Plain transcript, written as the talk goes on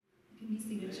Be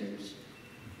seated, church.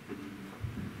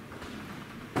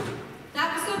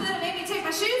 That was so good it made me take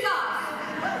my shoes off.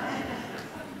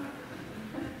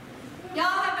 Y'all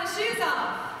have my shoes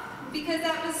off because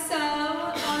that was so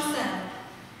awesome.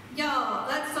 Y'all,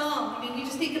 that song, I mean, you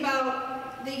just think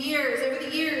about the years, over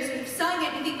the years, we've sung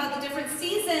it, you think about the different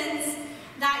seasons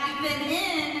that you've been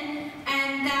in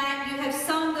and that you have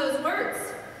sung those words.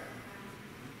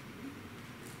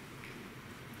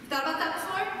 You thought about that before?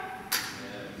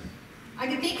 I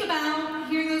can think about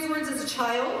hearing those words as a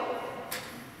child,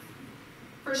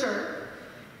 for sure.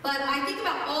 But I think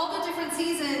about all the different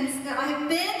seasons that I have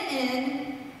been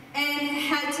in and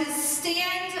had to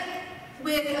stand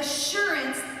with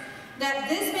assurance that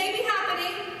this may be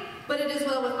happening, but it is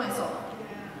well with my soul.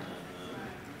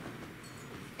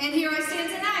 And here I stand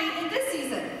tonight in this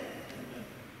season.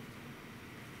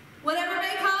 Whatever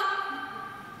may come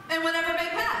and whatever may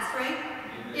pass, right?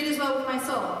 It is well with my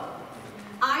soul.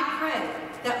 I pray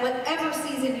that whatever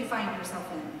season you find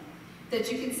yourself in,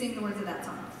 that you can sing the words of that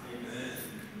song. Amen.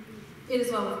 It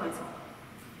is well with my soul.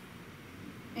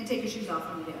 And take your shoes off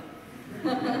when you do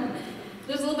it.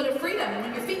 There's a little bit of freedom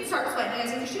when your feet start sweating, you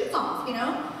guys take your shoes off, you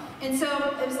know? And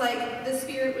so it was like the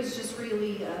Spirit was just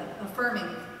really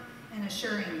affirming and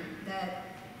assuring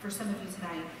that for some of you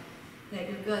tonight, that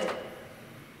you're good.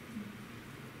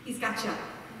 He's got you.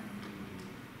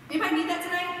 Anybody need that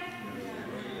tonight?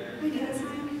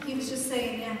 He was just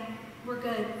saying, yeah, we're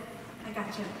good. I got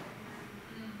you.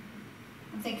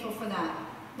 I'm thankful for that.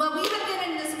 Well, we have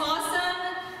been in this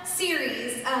awesome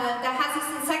series that has us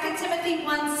in 2 Timothy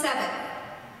 1:7.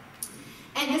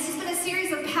 And this has been a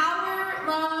series of power,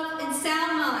 love, and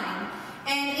sound mind.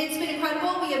 And it's been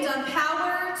incredible. We have done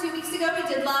power 2 weeks ago.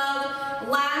 We did love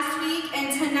last week.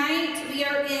 And tonight we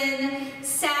are in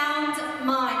sound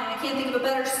mind. And I can't think of a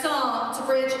better song to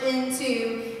bridge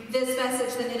into this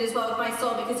message than It Is Well With My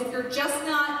Soul, because if you're just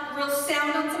not real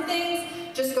sound on some things,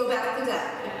 just go back to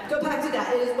that. Go back to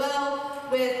that. It is well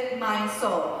with my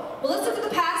soul. Well, let's look at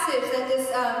the passage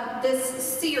that this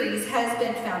series has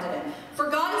been founded in. For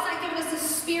God has not given us a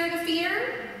spirit of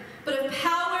fear, but of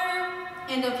power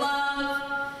and of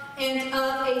love and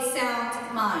of a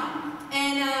sound mind.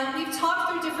 And we've talked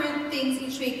through different things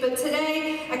each week, but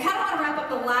today I kind of want to wrap up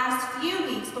the last few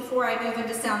weeks before I move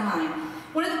into sound mind.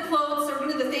 One of the quotes, or one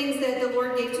of the things that the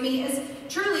Lord gave to me is,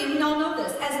 truly, and we all know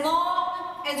this, as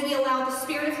long as we allow the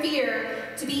spirit of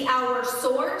fear to be our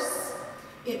source,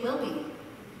 it will be.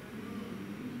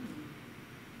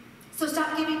 So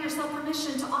stop giving yourself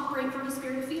permission to operate from a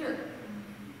spirit of fear.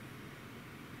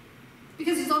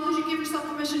 Because as long as you give yourself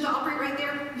permission to operate right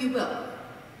there, you will.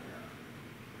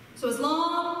 So as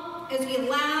long as we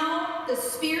allow the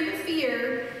spirit of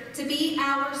fear to be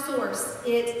our source,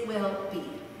 it will be.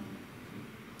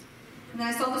 And then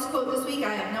I saw this quote this week.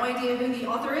 I have no idea who the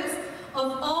author is.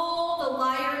 Of all the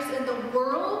liars in the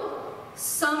world,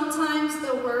 sometimes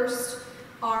the worst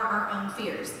are our own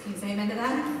fears. Can you say amen to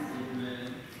that?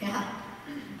 Amen. Yeah.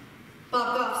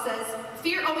 Bob Goff says,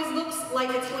 fear always looks like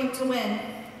it's going to win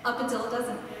up until it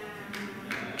doesn't.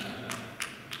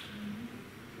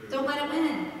 Don't let it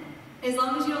win. As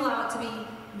long as you allow it to be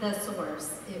the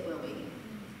source, it will be.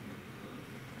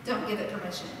 Don't give it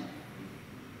permission.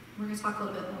 We're going to talk a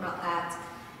little bit more about that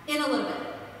in a little bit.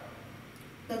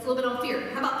 That's a little bit on fear.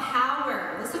 How about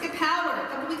power? Let's look at power. A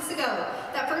couple weeks ago,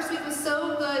 that first week was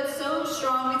so good, so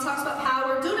strong. We talked about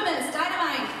power, dunamis,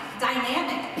 dynamite,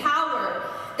 dynamic power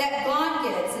that God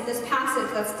gives in this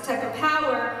passage. That's the type of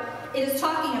power it is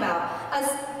talking about.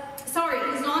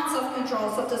 It is not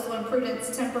self-control, self-discipline,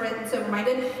 prudence, temperate, and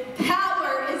sober-minded.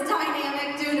 Power is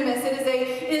dynamic, dunamis. It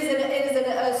is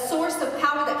a source of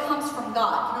power that comes from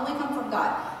God. It can only come from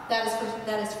God. That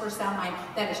is for sound mind.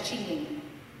 That is cheating.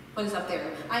 What is up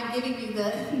there? I'm giving you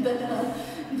the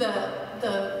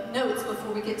notes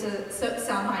before we get to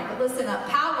sound mind. But listen up.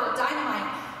 Power, dynamite,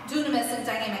 dunamis, and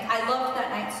dynamic. I loved that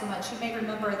night so much. You may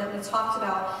remember that we talked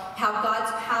about how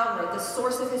God's power, the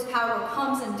source of his power,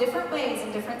 comes in different ways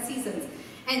in different seasons.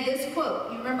 And this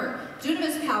quote, you remember,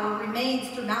 dunamis power remains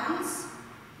through mountains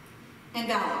and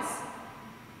valleys.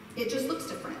 It just looks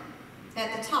different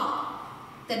at the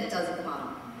top than it does at the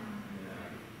bottom.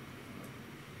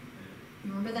 You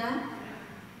remember that?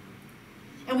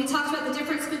 And we talked about the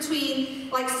difference between,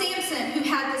 like Samson, who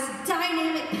had this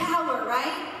dynamic power,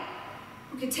 right?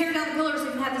 Who could tear down the pillars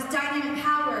and have this dynamic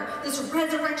power, this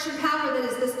resurrection power that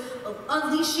is this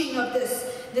unleashing of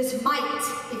this might,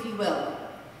 if you will.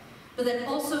 But then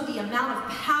also the amount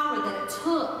of power that it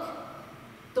took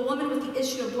the woman with the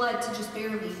issue of blood to just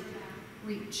barely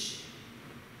reach.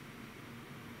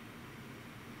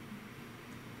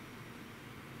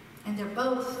 And they're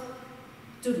both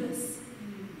dunamis.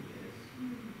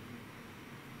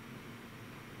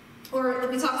 Or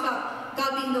we talked about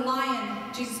God being the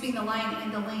lion, Jesus being the lion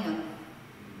and the lamb.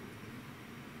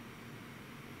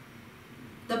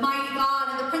 The mighty God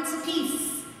and the Prince of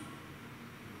Peace.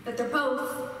 That they're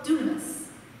both dunamis.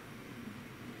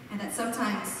 And that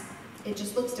sometimes it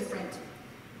just looks different,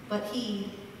 but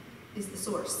he is the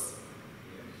source.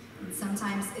 And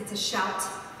sometimes it's a shout,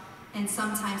 and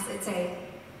sometimes it's a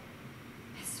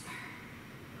whisper.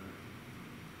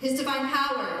 His divine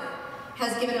power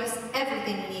has given us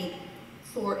everything we need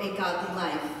for a godly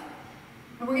life.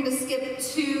 And we're going to skip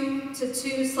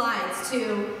two slides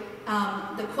to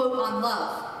the quote on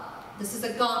love. This is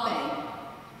agape.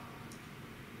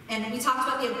 And we talked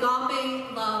about the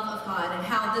agape love of God and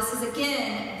how this is,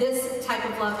 again, this type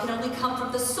of love can only come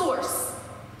from the source,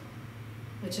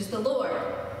 which is the Lord.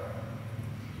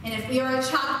 And if we are a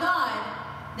child of God,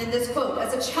 then this quote,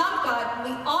 as a child of God,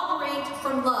 we operate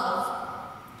from love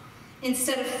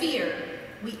instead of fear.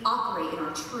 We operate in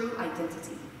our true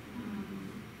identity.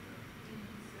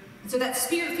 And so that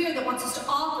spirit of fear that wants us to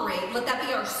operate, let that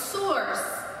be our source.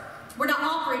 We're not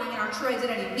operating in our true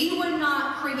identity. We were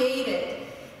not created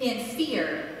in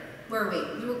fear, were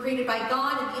we? We were created by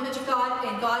God in the image of God,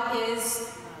 and God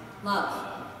is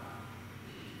love.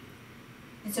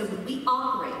 And so when we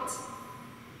operate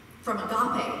from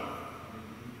agape,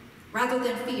 rather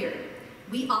than fear,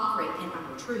 we operate in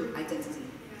our true identity.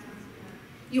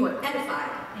 You are edified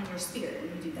in your spirit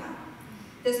when you do that.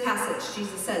 This passage,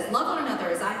 Jesus says, love one another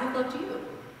as I have loved you.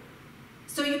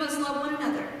 So you must love one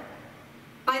another.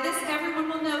 By this, everyone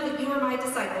will know that you are my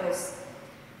disciples.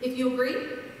 If you agree?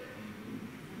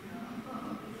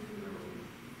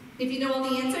 If you know all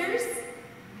the answers?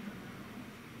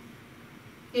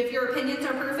 If your opinions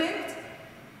are perfect?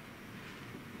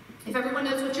 If everyone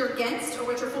knows what you're against or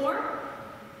what you're for?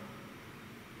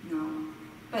 No.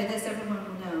 By this, everyone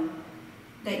will know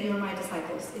that you are my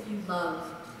disciples if you love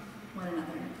one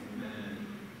another. Amen.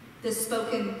 This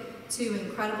spoken to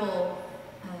incredible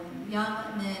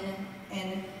young men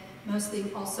and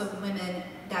mostly also women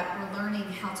that were learning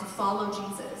how to follow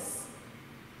Jesus.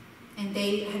 And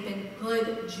they had been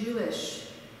good Jewish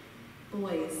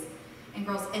boys and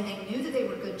girls, and they knew that they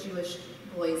were good Jewish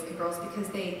boys and girls because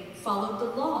they followed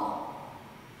the law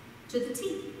to the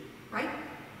T, right?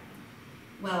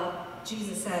 Well,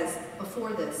 Jesus says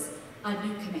before this, a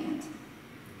new command.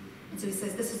 And so he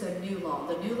says this is a new law.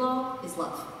 The new law is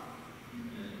love.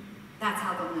 That's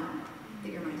how they'll know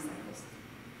that you're my disciples.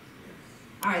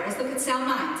 All right, let's look at sound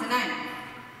mind tonight.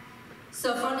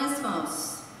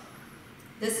 Sophronismos.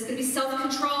 This is going to be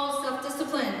self-control,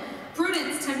 self-discipline,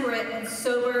 prudence, temperate, and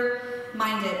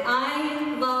sober-minded.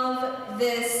 I love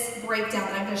this breakdown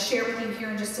that I'm going to share with you here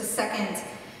in just a second.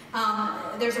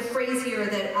 There's a phrase here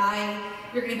that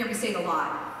you're going to hear me say it a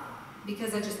lot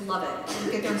because I just love it.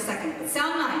 We'll get there in a second. But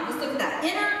sound mind, let's look at that.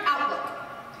 Inner outlook.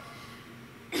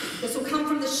 This will come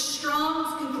from the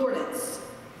Strong's Concordance,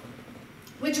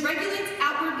 which regulates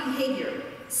outward behavior,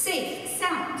 safe,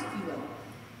 sound, if you will,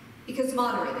 because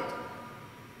moderated.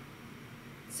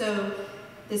 So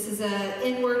this is an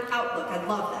inward outlook. I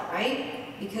love that,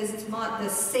 right? Because it's the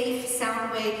safe,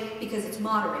 sound way, because it's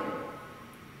moderated.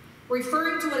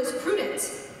 Referring to what is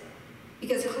prudent,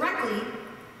 because correctly,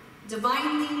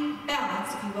 divinely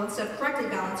balanced, if you will, instead of correctly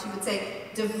balanced, you would say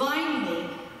divinely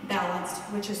balanced,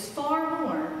 which is far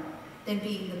more than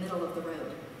being the middle of the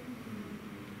road.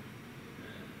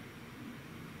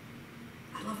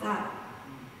 I love that.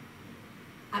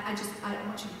 I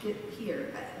want you to get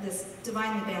here. This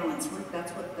divinely balanced,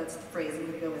 that's the phrase I'm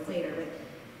going to go with later, but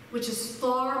which is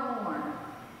far more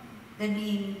than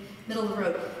being middle of the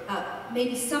road.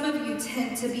 Maybe some of you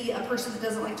tend to be a person that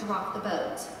doesn't like to rock the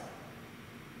boat.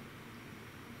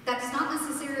 That does not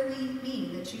necessarily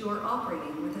mean that you are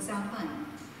operating with a sound mind.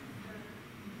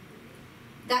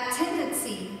 That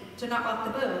tendency to not rock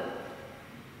the boat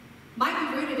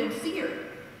might be rooted in fear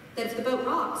that if the boat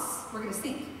rocks, we're going to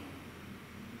sink.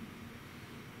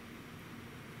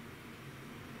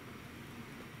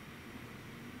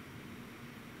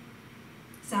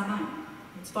 Sound mind.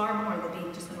 It's far more than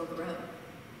being just middle of the road.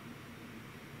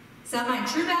 Sound mind.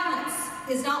 True balance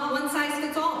is not one size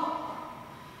fits all,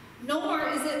 nor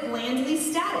is it blandly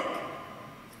static.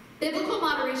 Biblical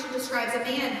moderation describes a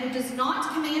man who does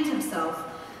not command himself,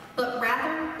 but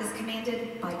rather is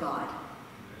commanded by God.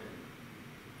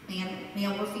 Man,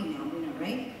 male or female, we know,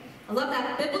 right? I love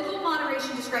that. Biblical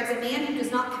moderation describes a man who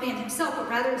does not command himself, but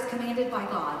rather is commanded by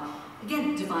God.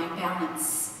 Again, divine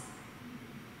balance.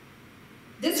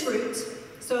 This root,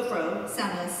 sophro,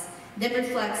 soundness, then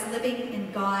reflects living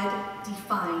in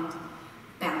God-defined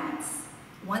balance.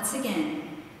 Once again,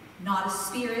 not a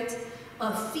spirit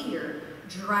of fear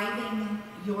driving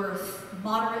your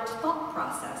moderate thought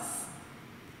process,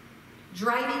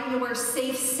 driving your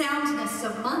safe soundness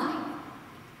of mind,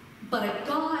 but a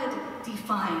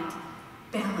God-defined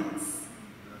balance,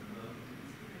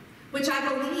 which I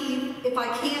believe, if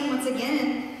I can once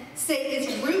again, say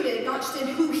is rooted not just in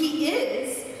who he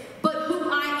is, but who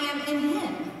I am in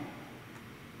him.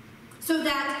 So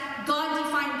that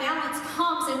God-defined balance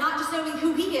comes in not just knowing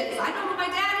who he is. I know who my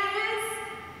daddy is,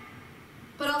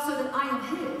 but also that I am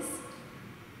his.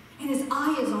 And his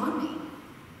eye is on me.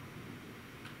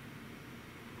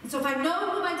 And so if I know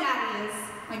who my daddy is,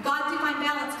 my God-defined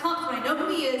balance comes when I know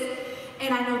who he is,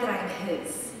 and I know that I am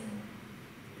his.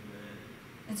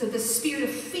 And so the spirit of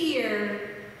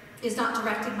fear is not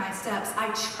directing my steps. I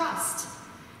trust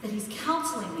that he's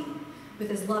counseling me with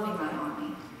his loving eye on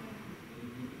me.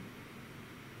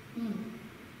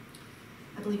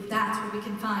 I believe that's where we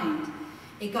can find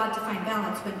a God-defined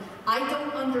balance when I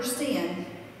don't understand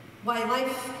why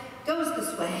life goes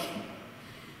this way,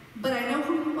 but I know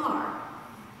who you are,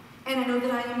 and I know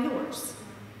that I am yours,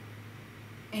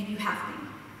 and you have me,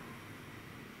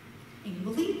 and you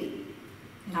believe me,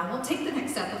 and I won't take the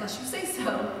next step unless you say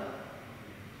so.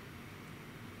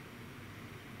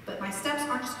 But my steps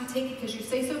aren't just to be taken because you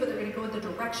say so, but they're going to go in the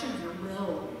direction of your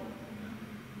will.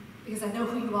 Because I know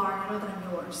who you are, and I know that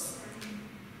I'm yours.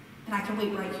 And I can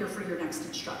wait right here for your next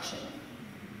instruction.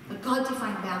 A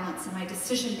God-defined balance in my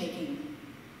decision-making,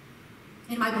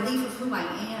 in my belief of who I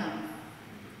am,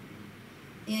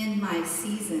 in my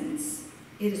seasons.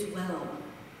 It is well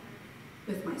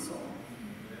with my soul.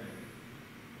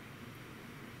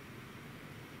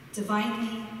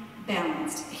 Divinely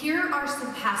balanced. Here are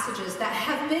some passages that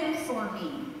have been for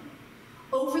me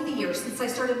over the years since I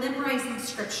started memorizing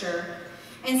scripture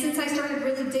and since I started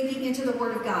really digging into the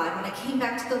Word of God, when I came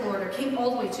back to the Lord, or came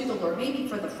all the way to the Lord, maybe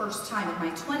for the first time in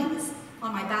my 20s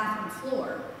on my bathroom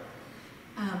floor,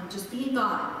 just being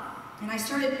God. And I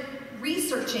started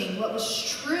researching what was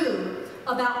true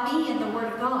about me and the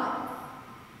Word of God.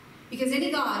 Because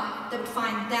any God that would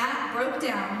find that broke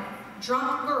down,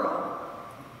 drunk girl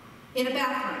in a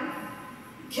bathroom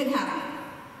can have me.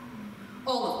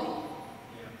 All of me.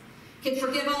 Can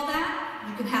forgive all that?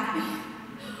 You can have me.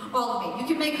 All of me. You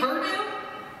can make her new?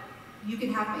 You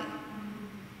can have me.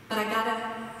 But I gotta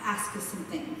ask you some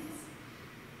things.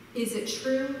 Is it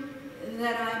true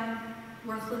that I'm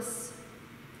worthless?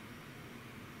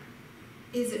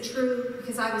 Is it true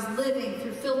because I was living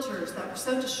through filters that were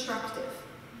so destructive,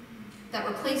 that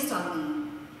were placed on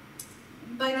me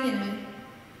by the enemy,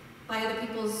 by other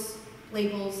people's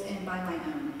labels, and by my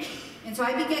own? And so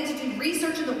I began to do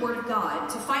research in the Word of God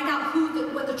to find out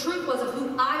what the truth was of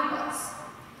who I was.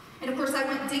 And of course I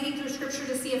went digging through scripture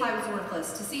to see if I was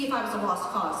worthless, to see if I was a lost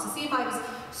cause, to see if I was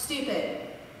stupid.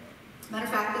 Matter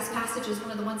of fact, this passage is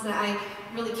one of the ones that I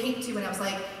really came to when I was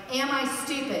like, am I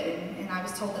stupid? And I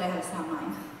was told that I had a sound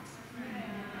mind.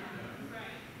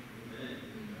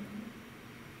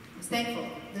 I was thankful.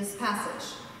 This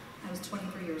passage, I was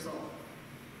 23 years old.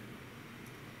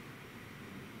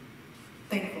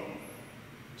 Thankful.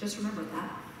 Just remember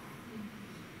that.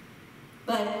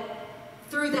 But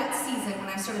through that season, when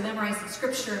I started memorizing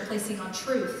scripture and placing on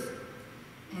truth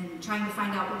and trying to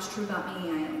find out what was true about me,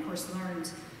 I, of course, learned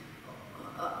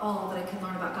all that I could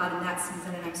learn about God in that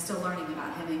season, and I'm still learning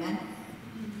about him, amen?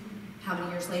 How many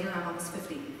years later? I'm almost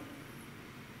 50.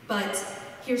 But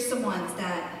here's some ones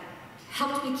that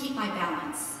helped me keep my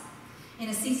balance in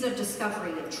a season of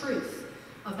discovery, of truth,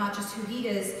 of not just who he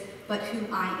is, but who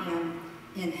I am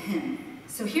in him.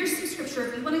 So here's some scripture.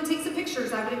 If you want to take some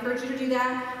pictures, I would encourage you to do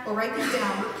that, or write these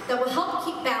down, that will help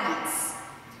keep balance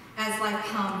as life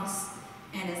comes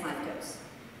and as life goes.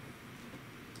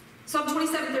 Psalm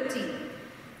 27:13.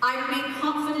 I remain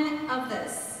confident of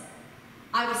this.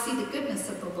 I will see the goodness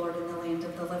of the Lord in the land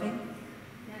of the living.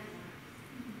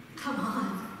 Come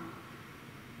on.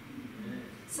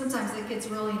 Sometimes it gets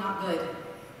really not good.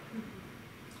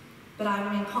 But I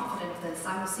remain confident of this.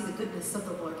 I will see the goodness of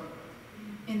the Lord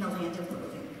in the land of the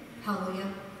living.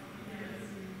 Hallelujah.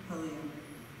 Hallelujah.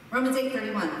 Romans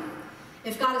 8:31.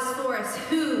 If God is for us,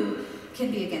 who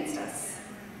can be against us?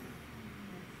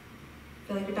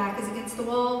 Feel like your back is against the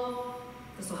wall?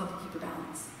 This will help you keep your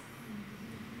balance.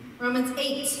 Romans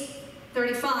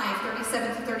 8:35,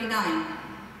 37 to 39.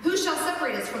 Who shall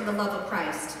separate us from the love of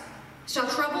Christ? Shall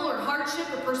trouble or hardship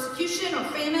or persecution or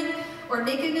famine or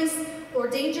nakedness or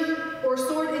danger or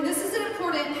sword? And this is an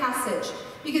important passage,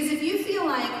 because if you feel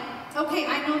like okay,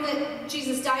 I know that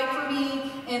Jesus died for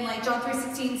me, and like John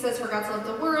 3:16 says, for God so loved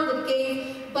the world and he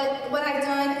gave, but what I've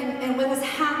done and what has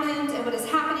happened and what is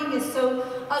happening is so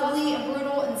ugly and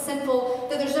brutal and sinful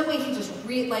that there's no way he just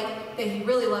that he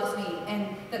really loves me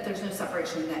and that there's no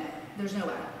separation, that there's no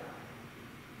way.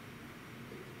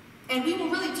 And we will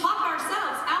really talk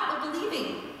ourselves out of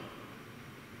believing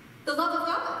the love of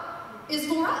God is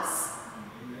for us.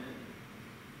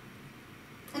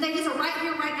 And that he's a right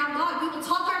here, right now God. We will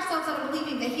talk ourselves out of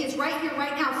believing that he is right here,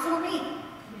 right now for me.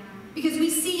 Yeah. Because we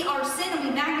see our sin and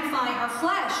we magnify our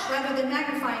flesh rather than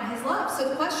magnifying his love. So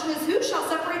the question is, who shall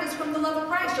separate us from the love of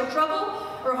Christ? Shall trouble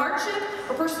or hardship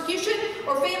or persecution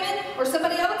or famine or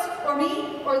somebody else or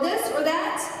me or this or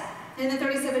that? And then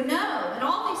 37, no. In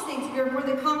all these things we are more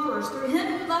than conquerors through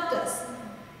him who loved us.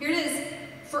 Here it is.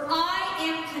 For I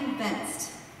am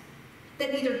convinced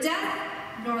that neither death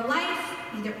nor life,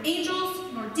 neither angels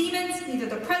nor demons, neither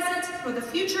the present nor the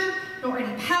future, nor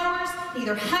any powers,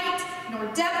 neither height nor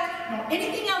depth, nor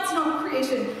anything else in all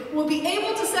creation will be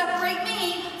able to separate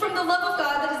me from the love of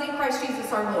God that is in Christ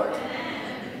Jesus our Lord.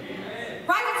 Amen.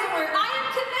 Write it somewhere. I am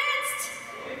convinced.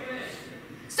 Amen.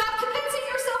 Stop convincing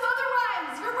yourself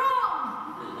otherwise. You're wrong.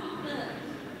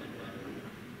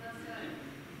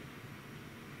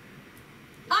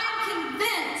 I am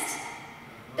convinced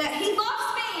that he loves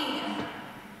me.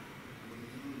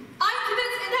 I'm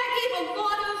convinced, and that gave a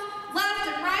lot of left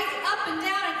and right and up and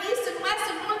down and east and west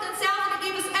and north and south, and it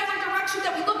gave us every direction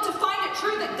that we look to find it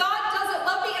true that God doesn't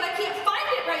love me, and I can't find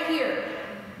it right here.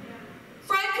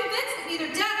 For I'm convinced that neither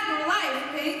death nor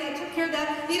life, okay, that took care of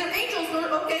that, neither angels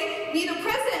nor, okay, neither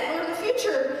present nor the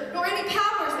future, nor any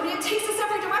powers. I mean, it takes us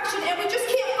every direction, and we just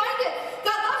can't find it.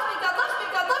 God loves me, God loves me,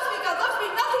 God loves me, God loves me.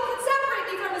 Nothing can separate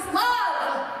me from his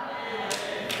love.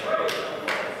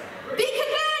 Be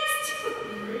convinced.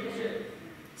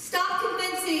 Stop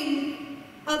convincing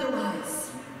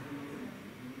otherwise.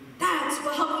 That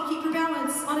will help you keep your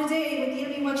balance on a day when the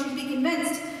enemy wants you to be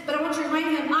convinced. But I want you to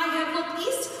remind him, I have looked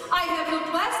east, I have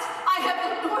looked west, I have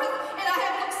looked north, and I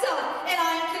have looked south, and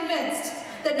I am convinced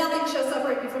that nothing shall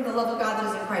separate me from the love of God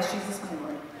that is in Christ Jesus my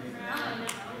Lord.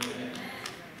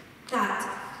 That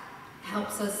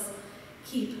helps us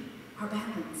keep our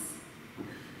balance.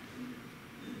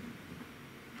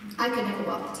 I could never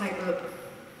walk the tightrope.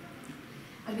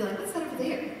 I'd be like, what's that over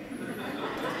there?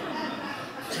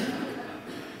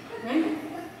 Right?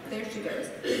 There she goes.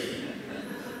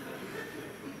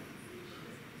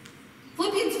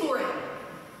 Philippians 4:8.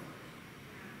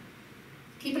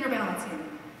 Keeping our balance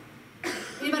here.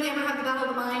 Anybody ever have the battle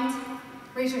of the mind?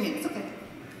 Raise your hand. It's okay.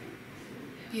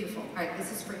 Beautiful. All right,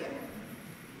 this is for you.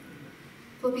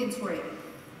 Philippians 4:8.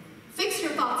 Fix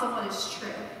your thoughts on what is true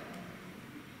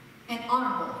and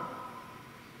honorable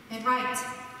and right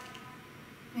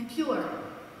and pure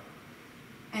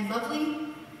and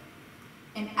lovely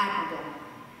and admirable.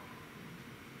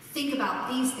 Think about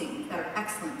these things that are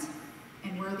excellent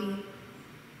and worthy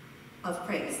of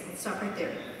praise. Let's stop right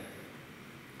there.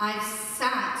 I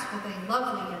sat with a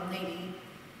lovely young lady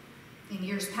in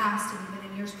years past and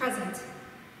even in years present,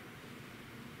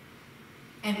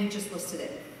 and we just listed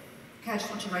it. Okay, I just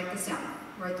want you to write this down.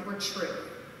 Write the word true.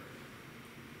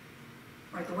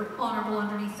 Write the word honorable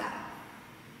underneath that.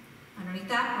 Underneath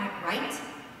that, write right.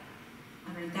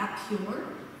 Underneath that, pure,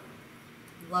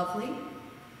 lovely,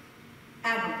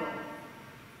 admirable,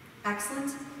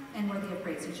 excellent, and worthy of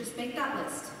praise. So just make that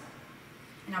list.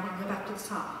 And now we're going to go back to the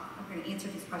top. We're going to answer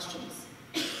these questions.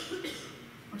 I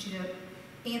want you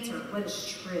to answer what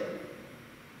is true.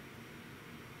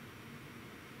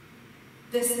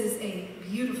 This is a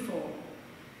beautiful,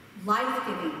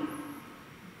 life-giving,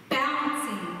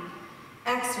 balancing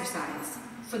exercise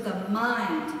for the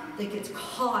mind that gets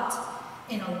caught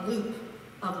in a loop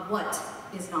of what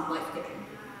is not life-giving.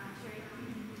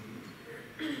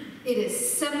 It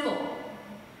is simple,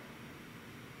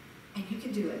 and you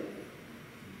can do it.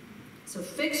 So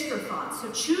fix your thoughts.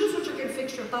 So choose what you're going to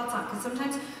fix your thoughts on, because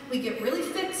sometimes we get really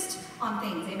fixed on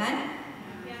things, amen?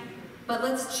 Yeah. But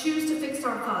let's choose to fix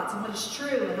our thoughts on what is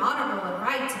true and honorable and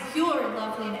right and pure and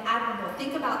lovely and admirable.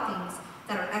 Think about things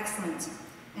that are excellent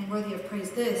and worthy of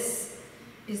praise. This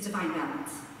is divine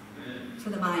balance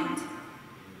for the mind.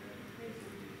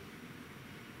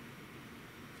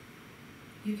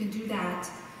 You can do that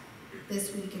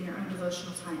this week in your own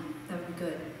devotional time. That would be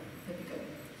good. That would be good.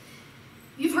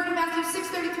 You've heard in Matthew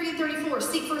 6:33 and 34,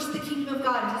 seek first the kingdom of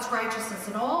God and his righteousness,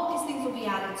 and all these things will be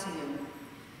added to you.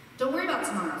 Don't worry about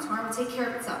tomorrow. Tomorrow will take care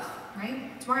of itself,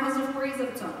 right? Tomorrow has enough worries of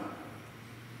its own.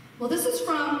 Well, this is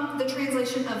from the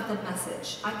translation of the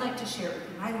Message. I'd like to share it with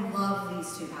you. I love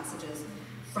these two passages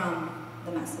from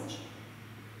the Message.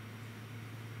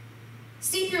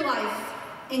 Steep your life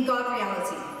in God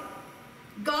reality,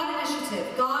 God initiative,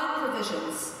 God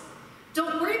provisions.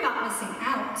 Don't worry about missing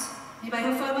out. Anybody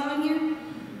have FOMO in here?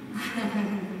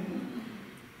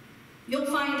 You'll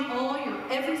find all your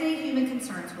everyday human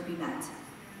concerns will be met.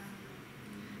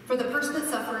 For the person that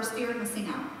suffers fear of missing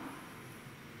out.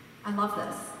 I love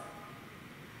this.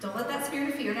 Don't let that spirit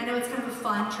of fear, and I know it's kind of a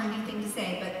fun, trendy thing to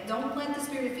say, but don't let the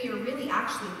spirit of fear really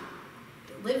actually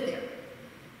live there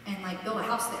and like build a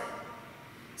house there.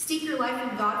 Steep your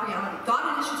life in God reality,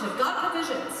 God initiative, God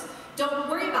provisions. Don't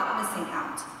worry about missing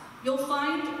out. You'll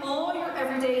find all your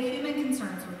everyday human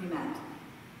concerns will be met.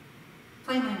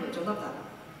 Plain language, I love that.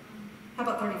 How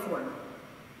about 34?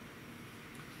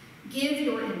 Give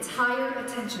your entire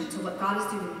attention to what God is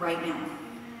doing right now.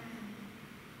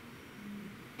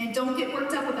 And don't get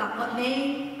worked up about what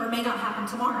may or may not happen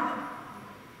tomorrow.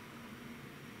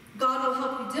 God will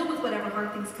help you deal with whatever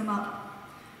hard things come up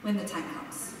when the time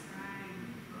comes.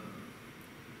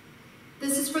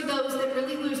 This is for those that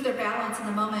really lose their balance in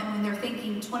the moment when they're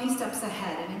thinking 20 steps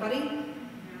ahead. Anybody?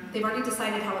 They've already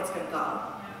decided how it's going to go.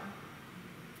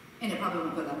 And it probably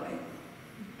won't go that way.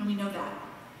 And we know that.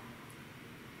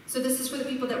 So this is for the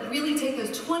people that really take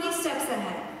those 20 steps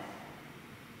ahead.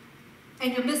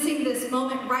 And you're missing this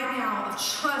moment right now of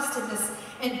trust in this,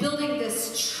 and building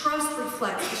this trust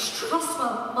reflex, this trust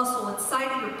muscle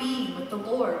inside of your being with the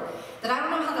Lord. That I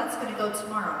don't know how that's going to go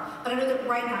tomorrow, but I know that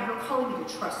right now you're calling me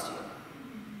to trust you.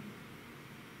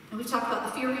 And we've talked about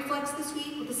the fear reflex this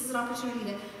week. Well, this is an opportunity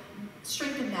to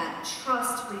strengthen that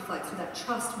trust reflex, or that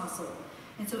trust muscle.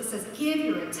 And so it says, give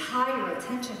your entire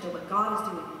attention to what God is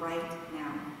doing right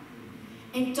now.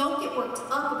 And don't get worked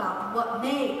up about what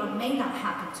may or may not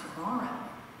happen tomorrow.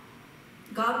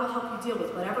 God will help you deal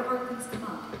with whatever hard things come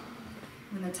up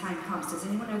when the time comes. Does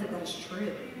anyone know that that is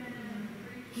true?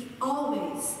 He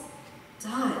always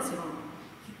does, y'all.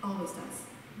 He always does.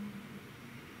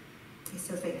 He's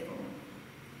so faithful.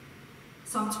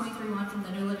 Psalm 23:1 from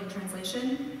the New Living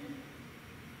Translation.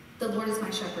 The Lord is my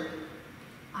shepherd.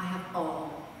 I have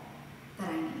all that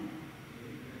I need.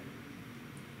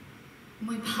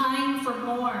 When we pine for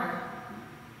more,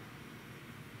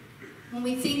 when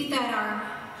we think that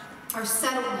our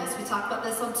settledness, we talked about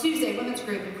this on Tuesday, women's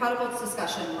group, incredible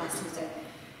discussion last Tuesday.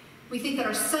 We think that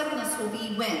our settledness will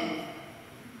be when,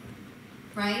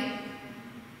 right?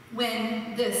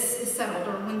 When this is settled,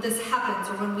 or when this happens,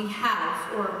 or when we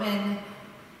have, or when,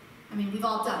 I mean, we've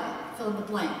all done it, fill in the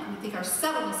blank. We think our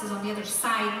settledness is on the other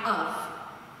side of.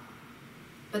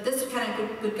 But this kind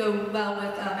of would go well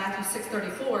with Matthew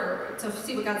 6:34, to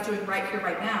see what God's doing right here,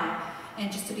 right now, and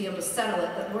just to be able to settle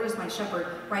it, that Lord is my shepherd,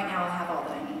 right now I have all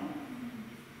that I need.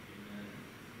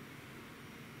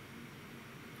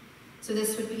 So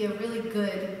this would be a really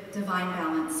good divine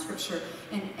balance scripture,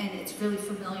 and it's really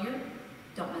familiar.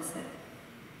 Don't miss it.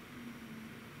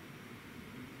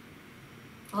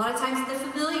 A lot of times the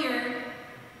familiar,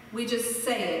 we just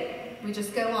say it. We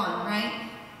just go on, right?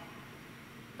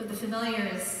 But the familiar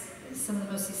is some of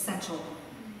the most essential.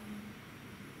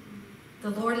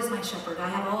 The Lord is my shepherd. I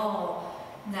have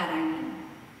all that I need.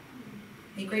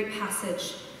 A great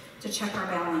passage to check our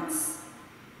balance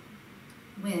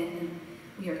when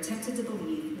we are tempted to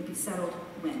believe will be settled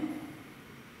when.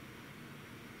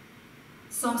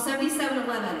 Psalm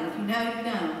 77:11, if you know, you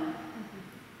know.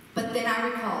 But then I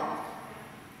recall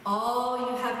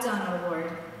all you have done, O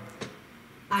Lord.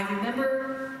 I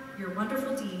remember your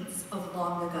wonderful deeds of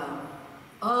long ago.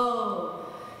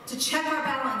 Oh, to check our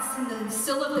balance in the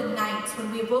still of the night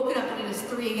when we have woken up and it is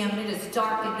 3 a.m. and it is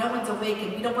dark and no one's awake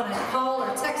and we don't want to call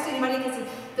or text anybody because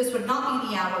this would not be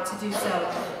the hour to do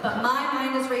so. But my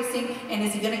mind is racing, and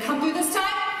is he going to come through this time?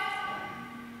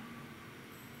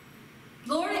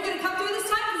 Lord, are you going to come through this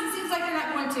time? Because it seems like you're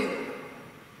not going to.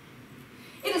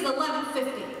 It is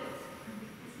 11:50.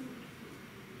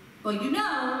 Well, you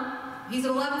know, he's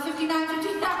at 11:59,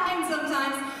 59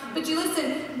 sometimes. But you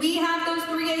listen, we have those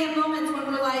 3 a.m. moments when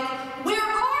we're like, where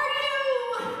are you?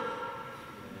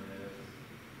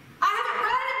 I haven't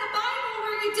read in the Bible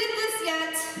where you did this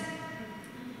yet.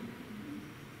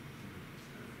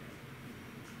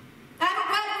 I haven't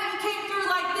read where you came through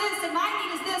like this, and my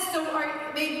need is this, so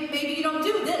maybe you don't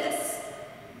do this.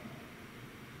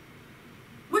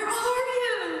 Where are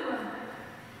you?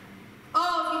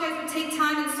 Oh, if you guys would take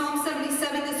time in Psalm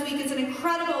 77 this week, it's an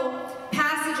incredible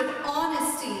passage of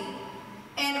honesty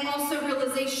and also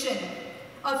realization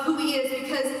of who he is,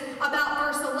 because about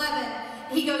verse 11,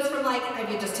 he goes from like, have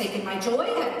you just taken my joy?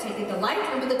 Have you taken delight?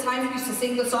 Remember the times we used to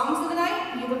sing the songs of the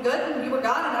night? You were good and you were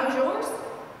God and I was yours?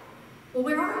 Well,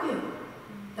 where are you?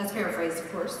 That's paraphrased,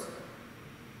 of course.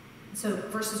 So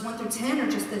verses 1 through 10 are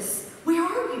just this, where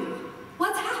are you?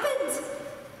 What's happened?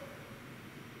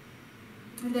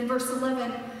 And then verse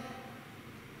 11,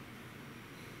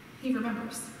 he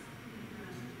remembers.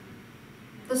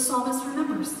 The psalmist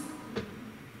remembers.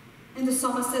 And the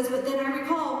psalmist says, but then I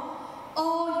recall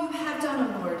all you have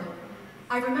done, O Lord.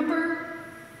 I remember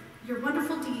your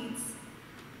wonderful deeds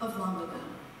of long ago.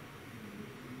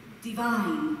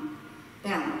 Divine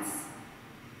balance.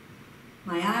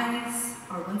 My eyes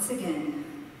are once again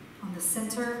on the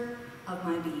center of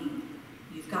my being.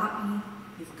 You've got me.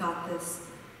 You've got this.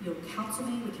 You'll counsel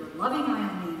me with your loving eye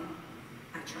on me.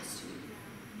 I trust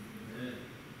you. Amen.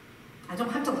 I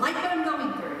don't have to like what I'm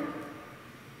going through,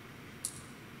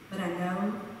 but I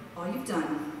know all you've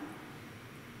done,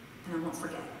 and I won't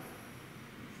forget.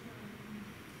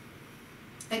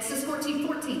 Exodus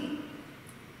 14:14.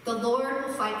 The Lord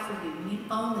will fight for you. You need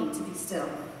only to be still.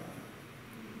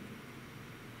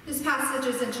 This passage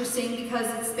is interesting because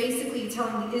it's basically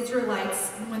telling the Israelites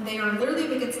when they are literally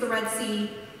up against the Red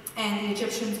Sea and the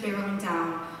Egyptians barreling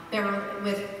down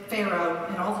with Pharaoh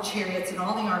and all the chariots and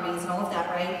all the armies and all of that,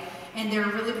 right? And they're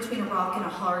really between a rock and a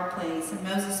hard place. And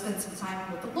Moses spends some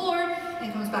time with the Lord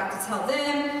and comes back to tell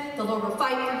them, the Lord will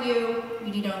fight for you.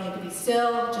 You need only to be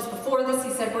still. Just before this,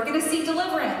 he said, we're going to see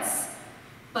deliverance.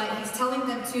 But he's telling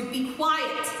them to be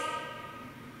quiet.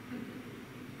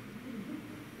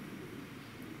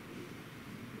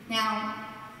 Now,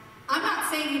 I'm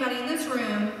not saying anybody in this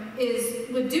room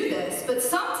would do this, but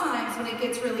sometimes when it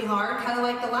gets really hard, kind of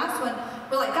like the last one,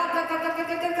 we're like, God, God, God, God, God,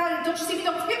 God, God, God, don't you see me?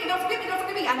 Don't forget me, don't forget me, don't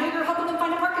forget me. I know you're helping them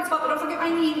find a parking spot, but don't forget my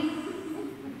need.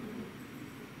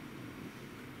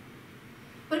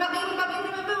 What about me? What about me?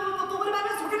 What about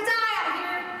us? We're going to die out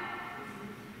here.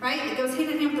 Right? It goes hand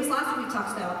in hand with this last one we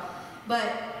talked about.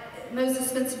 But Moses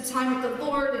spends some time with the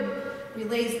Lord and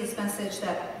relays this message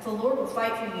that the Lord will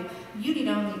fight for you. You need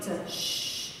only to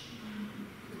shh.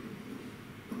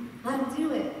 Let him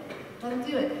do it. Let him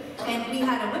do it. And we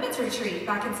had a women's retreat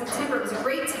back in September. It was a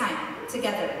great time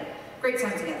together. Great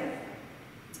time together.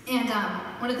 And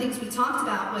one of the things we talked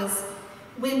about was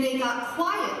when they got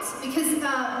quiet, because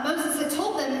Moses had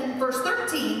told them in verse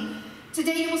 13,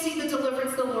 today you will see the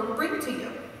deliverance the Lord will bring to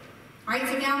you. All right,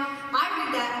 so now I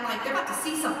read that and I'm like, they're about to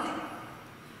see something.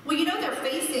 Well, you know they're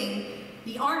facing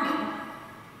the army,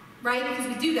 right? Because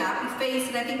we do that. We face,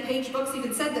 and I think Paige Brooks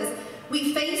even said this,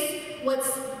 we face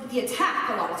what's the attack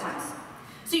a lot of times.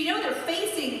 So you know they're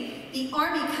facing the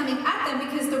army coming at them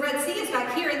because the Red Sea is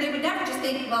back here, and they would never just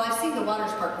think, well, I've seen the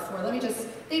waters part before.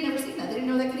 They'd never seen that. They didn't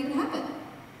know that could even happen.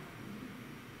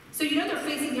 So you know they're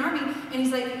facing the army, and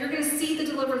he's like, you're going to see the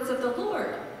deliverance of the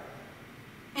Lord.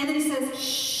 And then he says,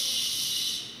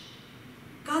 shh.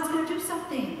 God's going to do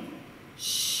something.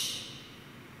 Shh.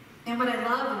 And what I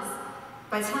love is,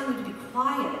 by telling you to be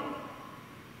quiet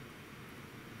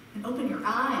and open your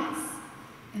eyes,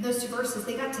 in those two verses,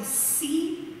 they got to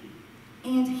see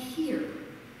and hear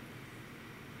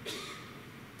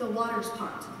the waters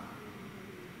part.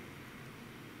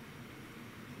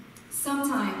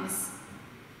 Sometimes,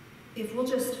 if we'll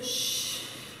just shh,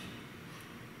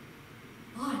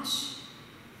 watch,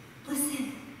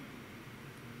 listen,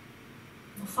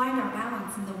 we'll find our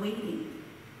balance in the waiting,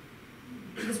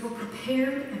 because we're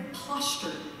prepared and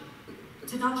postured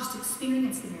to not just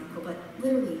experience the miracle, but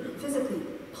literally, physically,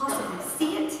 possibly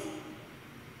see it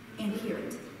and hear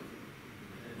it.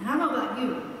 And I don't know about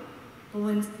you, but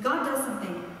when God does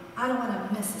something, I don't want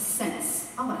to miss a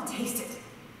sense. I want to taste it.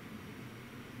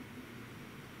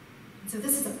 And so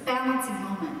this is a balancing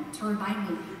moment to remind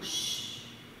me, shh,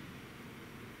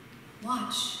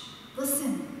 watch,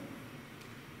 listen.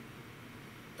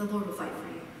 The Lord will fight for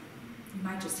you. You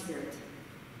might just hear it.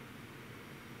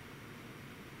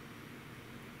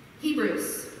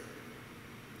 Hebrews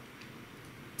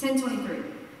 10:23.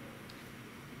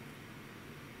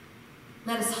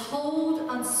 Let us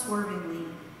hold unswervingly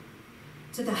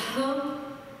to the hope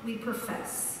we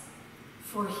profess,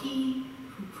 for he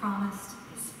who promised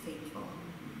is faithful.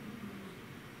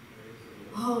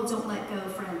 Oh, don't let go,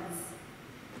 friends.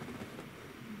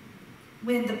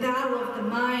 When the battle of the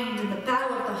mind and the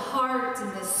battle of the heart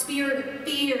and the spirit of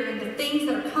fear and the things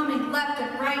that are coming left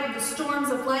and right and the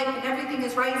storms of life and everything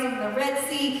is rising, the Red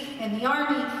Sea and the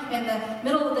army and the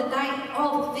middle of the night,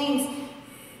 all the things,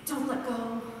 don't let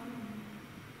go.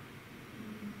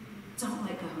 Don't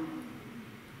let go.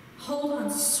 Hold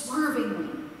unswervingly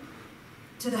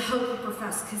to the hope you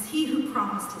profess, because he who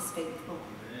promised is faithful.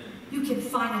 Amen. You can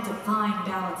find a divine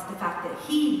balance, the fact that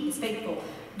he is faithful.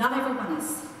 Not everyone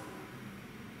is.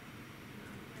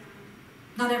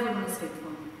 Not everyone is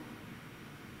faithful,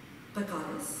 but God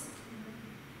is.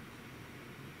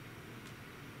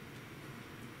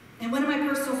 And one of my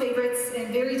personal favorites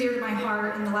and very dear to my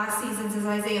heart in the last seasons is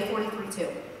Isaiah 43:2.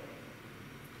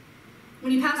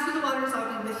 When you pass through the waters,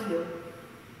 I'll be with you.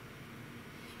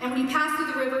 And when you pass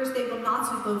through the rivers, they will not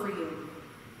sweep over you.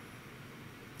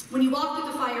 When you walk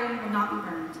through the fire, you will not be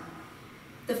burned.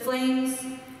 The flames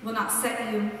will not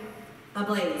set you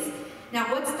ablaze.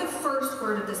 Now, what's the first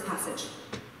word of this passage?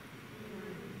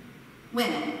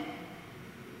 When.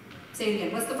 Say it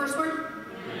again. What's the first word?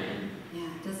 When.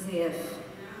 Yeah, it doesn't say if.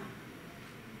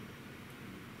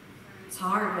 It's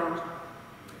hard, y'all.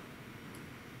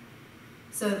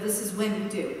 So this is when we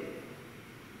do.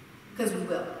 Because we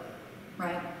will,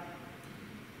 right?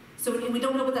 So we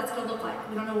don't know what that's going to look like.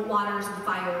 We don't know what waters and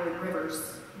fire and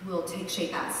rivers will take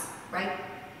shape as, right?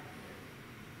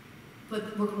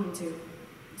 But we're going to.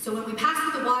 So when we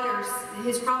pass through the waters,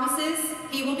 his promises,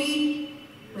 he will be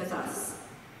with us.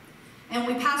 And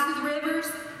when we pass through the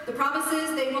rivers, the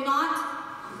promises, they will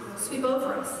not sweep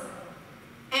over us.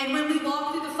 And when we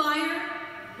walk through the fire,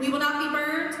 we will not be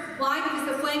burned. Why? Because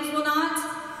the flames will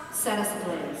not set us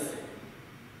ablaze.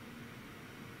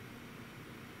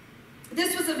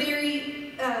 This was a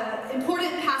very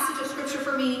important passage of scripture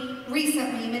for me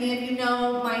recently. Many of you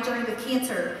know my journey with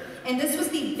cancer. And this was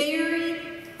the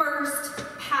very first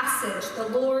passage the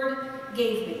Lord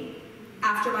gave me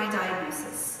after my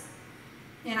diagnosis.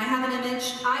 And I have an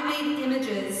image. I made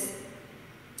images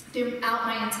throughout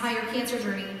my entire cancer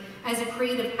journey as a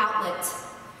creative outlet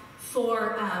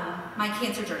for my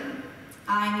cancer journey.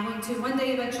 I'm going to one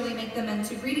day eventually make them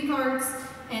into greeting cards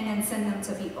and then send them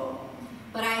to people.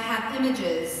 But I have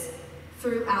images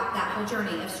throughout that whole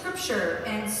journey of scripture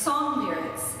and song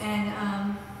lyrics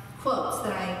and quotes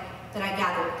that I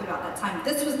gathered throughout that time.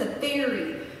 This was the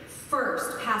very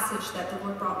first passage that the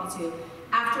Lord brought me to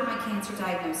after my cancer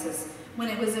diagnosis, when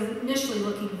it was initially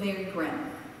looking very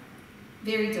grim,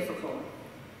 very difficult.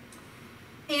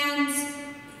 And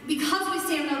because we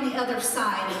stand on the other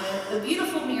side of a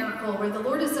beautiful miracle where the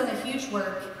Lord has done a huge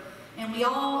work, and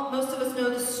most of us know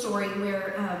the story where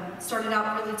it started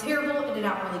out really terrible, ended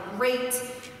out really great,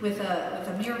 with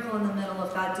a miracle in the middle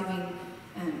of God doing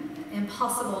an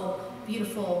impossible,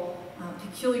 beautiful,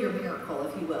 peculiar miracle,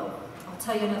 if you will. I'll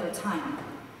tell you another time.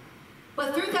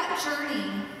 But through that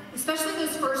journey, especially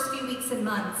those first few weeks and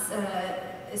months,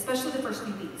 especially the first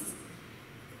few weeks,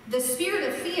 the spirit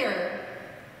of fear,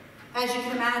 as you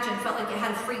can imagine, felt like it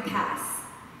had a free pass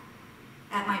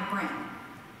at my brain.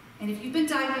 And if you've been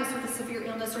diagnosed with a severe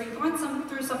illness or you've gone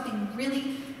through something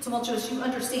really tumultuous, you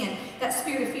understand that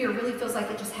spirit of fear really feels like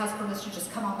it just has permission to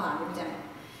just come on by every day.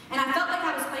 And I felt like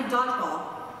I was playing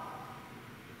dodgeball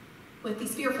with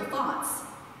these fearful thoughts.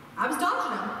 I was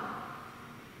dodging them.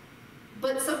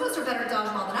 But some of us are better at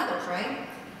dodgeball than others, right?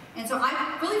 And so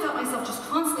I really felt myself just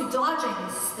constantly dodging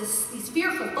these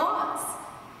fearful thoughts.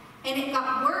 And it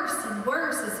got worse and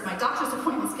worse as my doctor's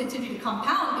appointments continued to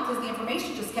compound because the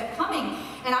information just kept coming.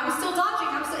 And I was still dodging.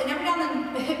 And every now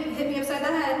and then it hit me upside the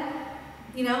head,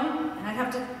 you know? And I'd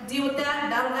have to deal with that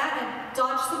and battle that and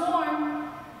dodge some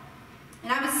more.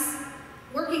 And I was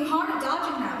working hard at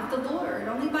dodging that with the Lord,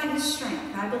 only by his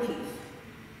strength, I believe.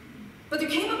 But there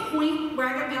came a point where,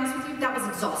 I gotta be honest with you, that was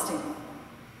exhausting.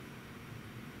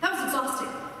 That was exhausting.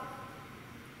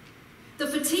 The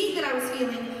fatigue that I was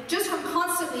feeling just from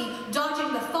constantly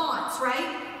dodging the thoughts,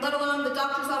 right? Let alone the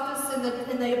doctor's office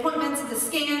and the appointments and the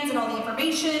scans and all the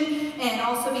information, and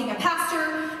also being a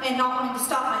pastor and not wanting to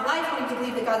stop my life, wanting to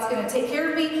believe that God's going to take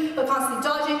care of me, but constantly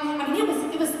dodging. I mean,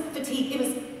 it was fatigue. It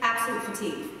was absolute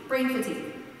fatigue, brain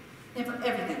fatigue, and for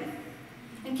everything.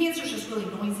 And cancer is just really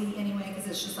noisy anyway, because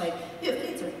it's just like, you have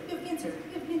cancer, you have cancer,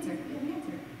 you have cancer, you have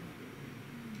cancer.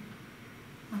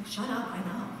 I'm like, shut up, I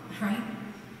know, right?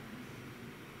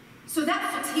 So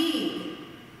that fatigue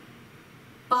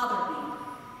bothered me.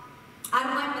 I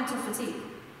don't like mental fatigue.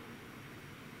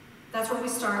 That's where we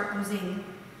start losing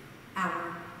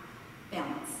our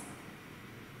balance.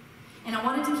 And I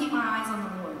wanted to keep my eyes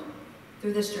on the Lord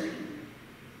through this journey,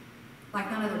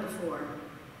 like none other before.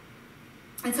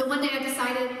 And so one day I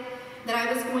decided that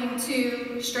I was going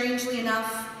to, strangely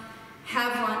enough,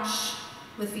 have lunch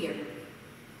with fear.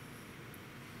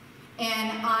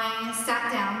 And I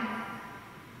sat down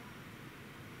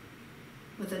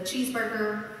with a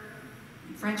cheeseburger,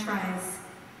 and French fries,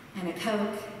 and a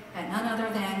Coke at none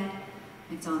other than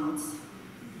McDonald's.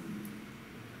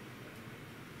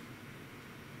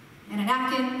 And a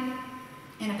napkin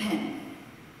and a pen.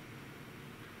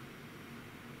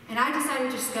 And I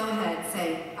decided to just go ahead and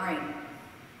say, all right,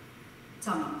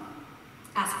 tell me.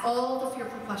 Ask all the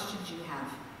fearful questions you have.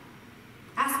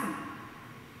 Ask them.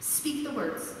 Speak the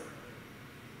words.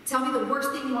 Tell me the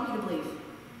worst thing you want me to believe.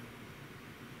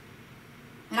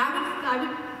 And I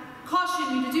would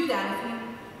caution you to do that if you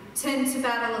tend to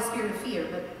battle a spirit of fear,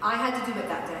 but I had to do it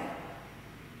that day.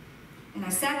 And I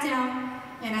sat down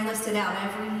and I listed out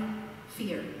every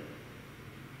fear,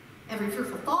 every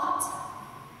fearful thought,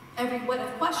 every what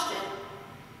if question,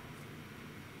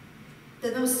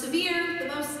 the most severe, the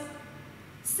most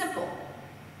simple.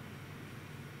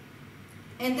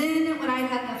 And then when I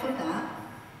had enough of that,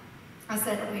 I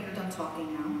said, okay, you're done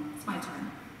talking now. It's my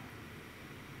turn.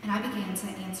 And I began to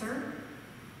answer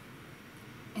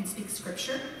and speak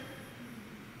scripture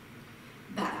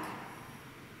back.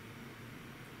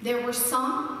 There were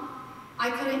some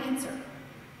I couldn't answer.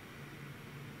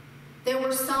 There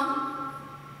were some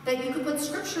that you could put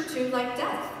scripture to, like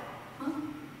death. Huh?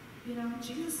 You know,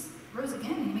 Jesus rose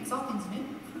again and he makes all things new.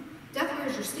 Death,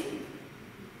 where's your sting?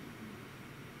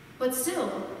 But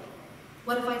still,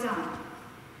 what if I die?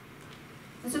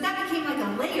 And so that became like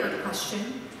a layered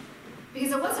question,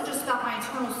 because it wasn't just about my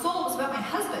eternal soul, it was about my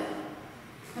husband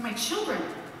and my children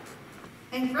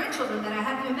and grandchildren that I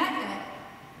hadn't even met yet,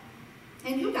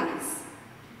 and you guys,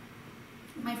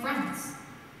 my friends.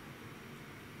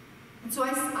 And so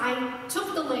I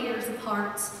took the layers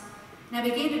apart and I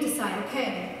began to decide,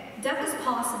 okay, death is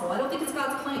possible. I don't think it's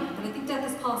God's plan, but I think death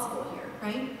is possible here,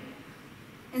 right?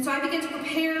 And so I began to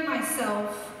prepare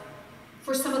myself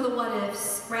for some of the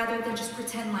what-ifs, rather than just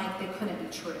pretend like they couldn't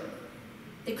be true.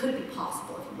 They couldn't be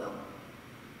possible, if you will.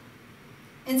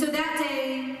 And so that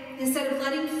day, instead of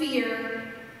letting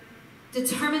fear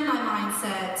determine my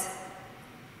mindset,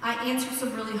 I answered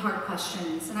some really hard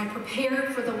questions, and I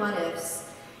prepared for the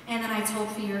what-ifs, and then I told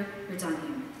fear, you're done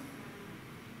here.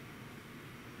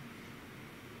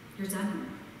 You're done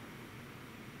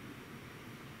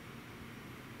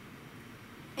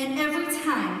here. And every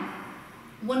time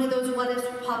one of those what-ifs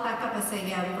would pop back up, I say,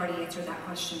 yeah, we've already answered that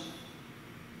question.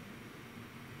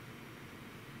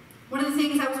 One of the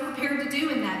things I was prepared to do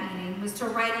in that meeting was to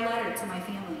write a letter to my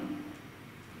family.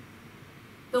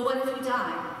 But what if you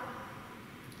die?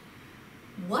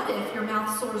 What if your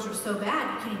mouth sores are so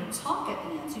bad you can't even talk at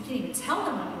the end? So you can't even tell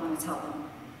them what you want to tell them.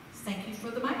 Thank you for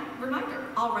the reminder.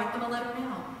 I'll write them a letter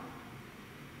now.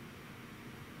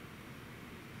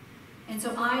 And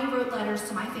so I wrote letters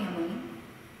to my family.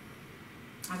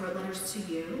 I wrote letters to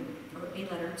you. I wrote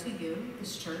a letter to you,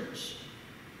 this church.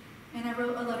 And I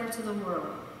wrote a letter to the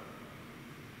world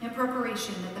in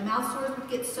preparation that the mouth sores would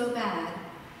get so bad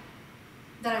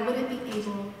that I wouldn't be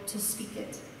able to speak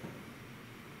it.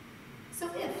 So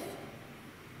if.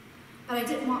 But I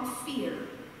didn't want fear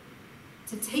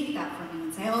to take that from me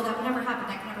and say, oh, that would never happen,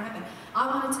 that could never happen. I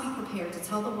wanted to be prepared to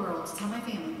tell the world, to tell my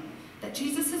family, that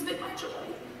Jesus has been my joy.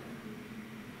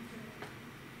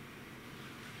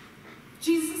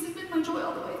 Jesus has been my joy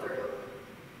all the way through.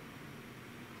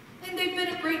 And they've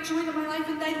been a great joy to my life,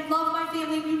 and I love my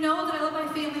family. You know that I love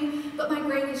my family, but my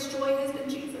greatest joy has been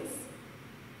Jesus.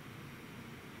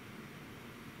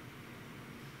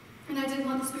 And I didn't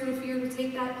want the spirit of fear to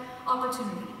take that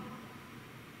opportunity.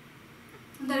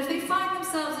 And that if they find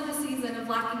themselves in a season of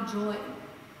lacking joy,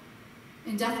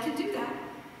 and death can do that,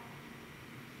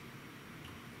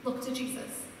 look to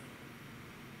Jesus.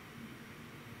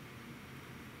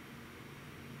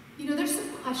 You know, there's some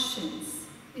questions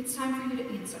it's time for you to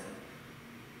answer.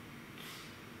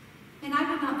 And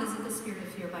I would not visit the spirit of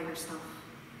fear by yourself.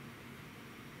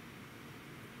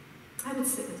 I would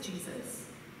sit with Jesus,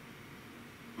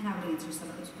 and I would answer some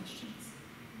of those questions.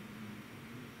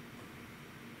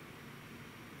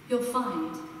 You'll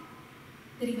find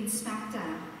that even smack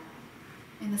dab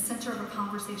in the center of a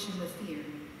conversation with fear,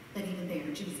 that even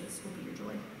there, Jesus will be your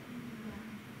joy.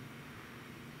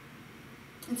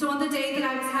 And so on the day that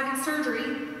I was having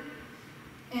surgery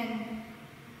and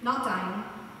not dying,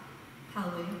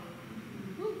 hallelujah,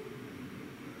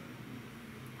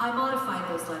 I modified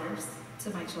those letters to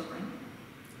my children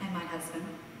and my husband.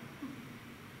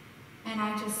 And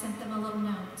I just sent them a little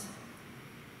note.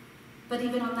 But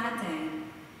even on that day,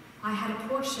 I had a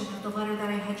portion of the letter that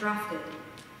I had drafted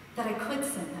that I could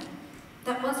send them,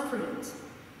 that was prudent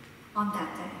on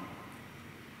that day.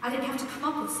 I didn't have to come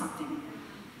up with something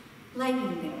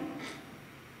laying there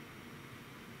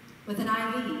with an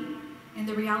IV and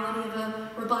the reality of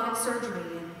a robotic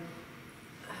surgery and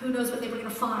who knows what they were going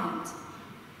to find.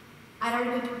 I'd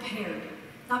already been prepared,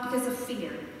 not because of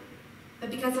fear, but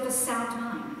because of a sound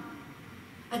mind,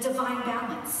 a divine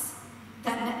balance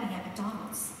that met me at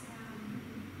McDonald's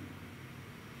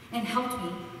and helped me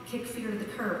kick fear to the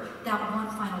curb. That one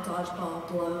final dodgeball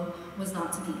blow was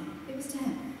not to me, it was to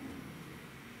him.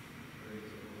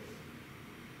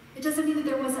 It doesn't mean that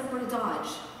there wasn't more to dodge,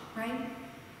 right?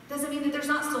 It doesn't mean that there's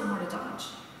not still more to dodge.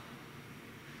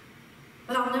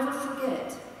 But I'll never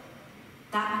forget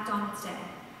that McDonald's day.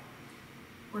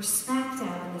 We're smack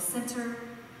dab in the center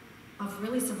of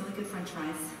really some really good French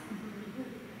fries.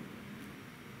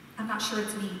 I'm not sure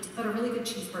it's meat, but a really good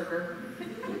cheeseburger.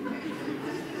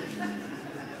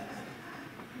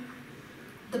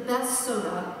 The best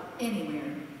soda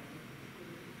anywhere.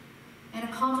 And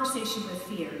a conversation with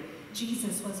fear.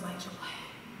 Jesus was my joy.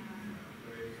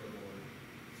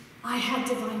 I had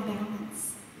divine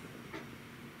balance.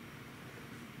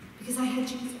 Because I had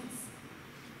Jesus.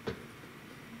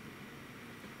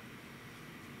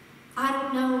 I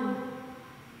don't know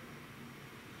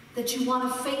that you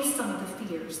want to face some of the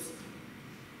fears.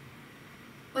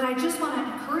 But I just want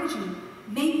to encourage you,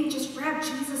 maybe just grab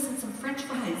Jesus and some French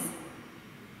fries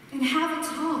and have a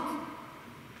talk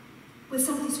with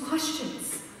some of these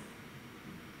questions.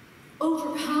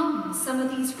 Overcome some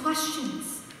of these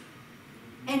questions.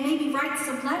 And maybe write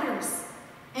some letters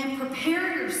and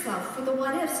prepare yourself for the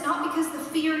what ifs, not because the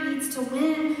fear needs to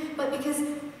win, but because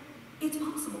it's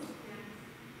possible.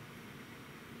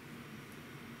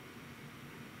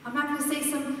 I'm not going to say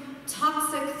some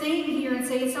toxic thing here and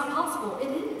say it's not possible. It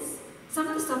is. Some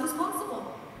of the stuff is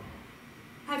possible.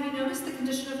 Have you noticed the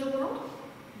condition of the world?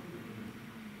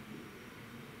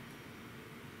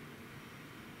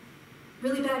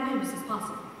 Really bad news is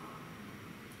possible.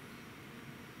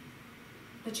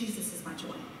 But Jesus is my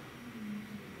joy.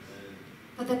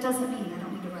 But that doesn't mean I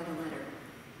don't need to write a letter.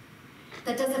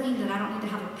 That doesn't mean that I don't need to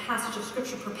have a passage of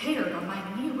scripture prepared on my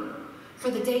mirror for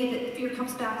the day that fear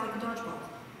comes back like a dodgeball.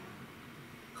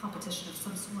 Competition of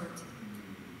some sort.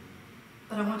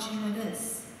 But I want you to know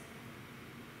this.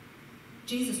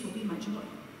 Jesus will be my joy.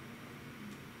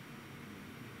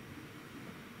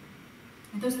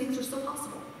 And those things are still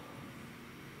possible.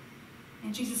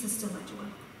 And Jesus is still my joy.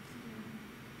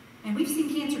 And we've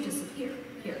seen cancer disappear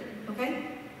here,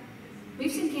 okay?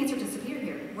 We've seen cancer disappear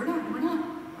here.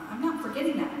 I'm not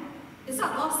forgetting that. It's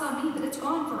not lost on me, but it's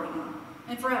gone for right now.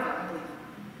 And forever, I believe.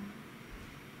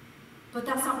 But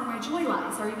that's not where my joy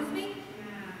lies. Are you with me?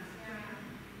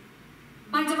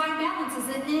 My divine balance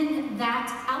isn't in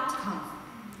that outcome.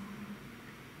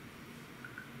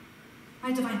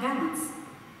 My divine balance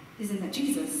is in that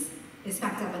Jesus is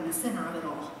packed up in the center of it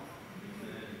all.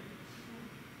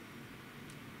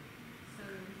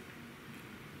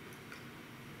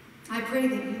 I pray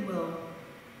that you will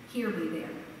hear me there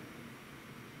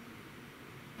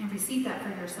and receive that for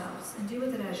yourselves and do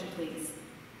with it as you please.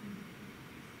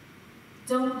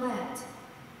 Don't let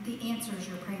the answers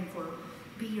you're praying for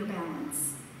be your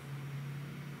balance.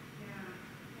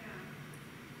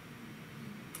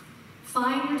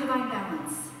 Find your divine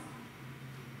balance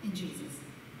in Jesus.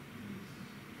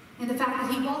 And the fact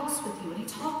that he walks with you and he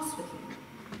talks with you.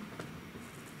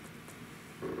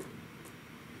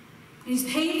 And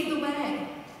he's paved the way.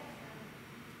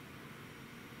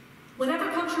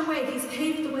 Whatever comes your way, he's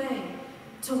paved the way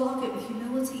to walk it with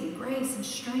humility and grace and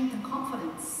strength and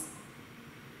confidence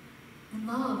and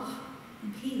love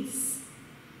and peace.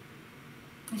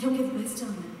 And he'll give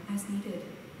wisdom as needed.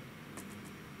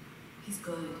 He's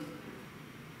good.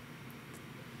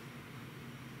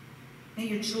 May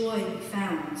your joy be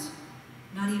found,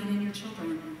 not even in your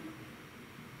children.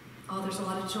 Oh, there's a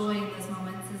lot of joy in those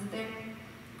moments, isn't there?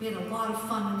 We had a lot of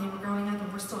fun when they were growing up,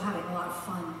 and we're still having a lot of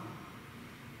fun.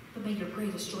 But may your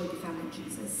greatest joy be found in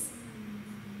Jesus.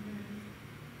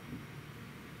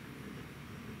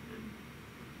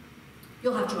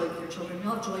 You'll have joy with your children.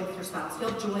 You'll have joy with your spouse. You'll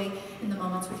have joy in the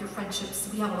moments with your friendships.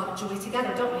 We have a lot of joy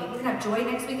together, don't we? We're going to have joy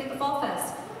next week at the Fall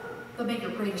Fest. But may your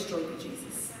greatest joy be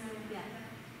Jesus.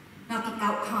 Not the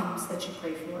outcomes that you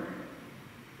pray for.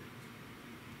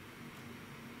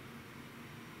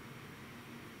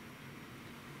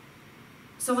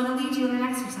 So I want to lead you in an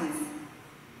exercise.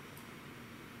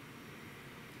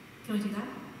 Can we do that?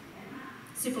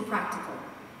 Super practical.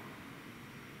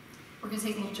 We're going to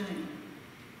take a little journey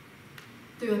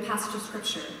through a passage of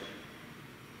scripture.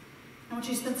 I want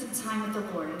you to spend some time with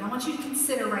the Lord. And I want you to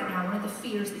consider right now one of the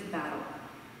fears that you battle.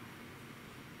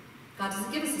 God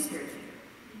doesn't give us a spirit of fear,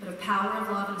 but of power, of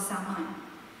love, and a sound mind.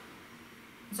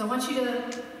 So I want you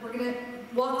to, we're going to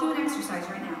walk through an exercise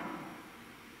right now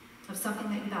of something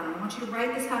that you battle. I want you to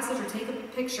write this passage or take a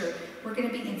picture. We're going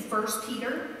to be in 1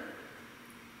 Peter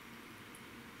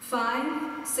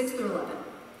 5, 6 through 11.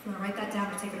 If you want to write that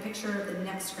down or take a picture of the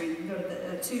next screen, you can go to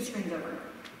the 2 screens over.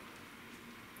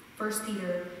 1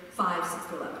 Peter 5, 6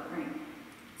 through 11. All right.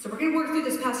 So we're going to work through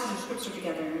this passage of scripture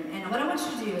together. And what I want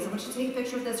you to do is I want you to take a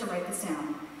picture of this or write this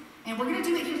down. And we're going to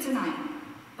do it here tonight.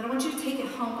 But I want you to take it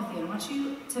home with you. I want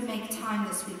you to make time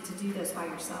this week to do this by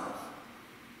yourself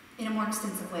in a more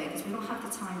extensive way, because we don't have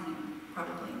the time here,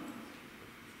 probably.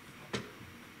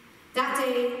 That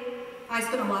day, I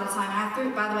spent a lot of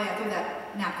time. By the way, I threw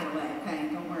that napkin away, okay?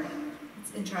 Don't worry.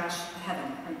 It's in trash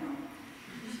heaven right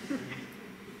now.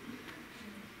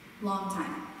 long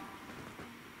time.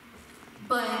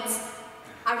 But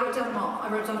I wrote down them all. I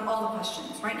wrote down all the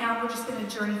questions. Right now, we're just going to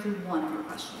journey through one of your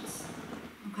questions.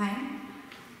 Okay?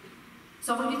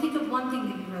 So I want you to think of one thing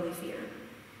that you really fear.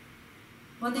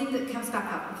 One thing that comes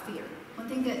back up with fear. One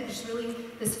thing that is really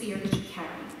this fear that you carry.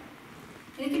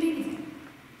 And it can be anything.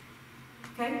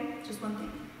 Okay? Just one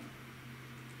thing.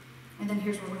 And then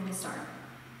here's where we're going to start.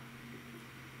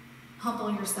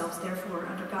 Humble yourselves, therefore,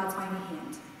 under God's mighty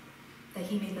hand, that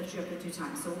he may lift you up in due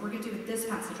time. So what we're going to do with this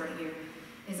passage right here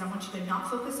is I want you to not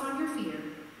focus on your fear.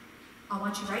 I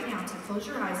want you right now to close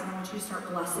your eyes, and I want you to start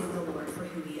blessing the Lord for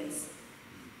who he is.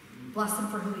 Bless him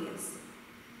for who he is.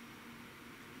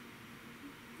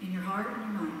 In your heart and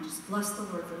your mind, just bless the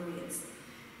Lord for who he is.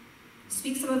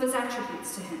 Speak some of his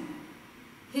attributes to him.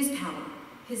 His power,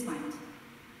 his might.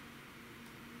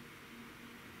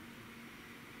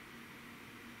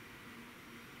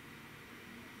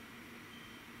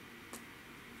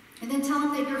 And then tell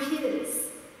him that you're his.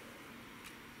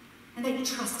 And that you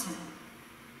trust him.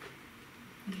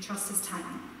 And you trust his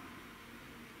timing.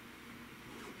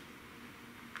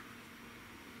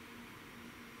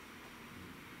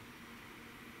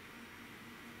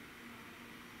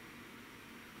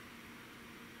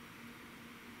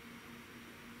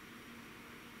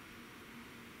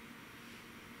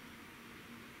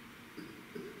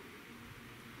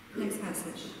 Next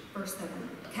passage, verse 7.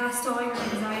 Cast all your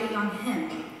anxiety on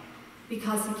him,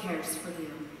 because he cares for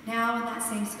you. Now, in that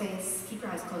same space, keep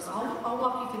your eyes closed. I'll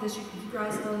walk you through this. You can keep your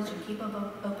eyes closed. You can keep them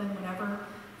open, whatever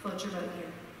floats your boat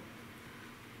here.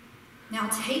 Now,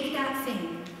 take that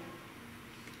thing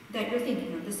that you're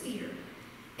thinking of, this fear,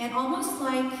 and almost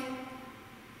like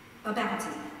a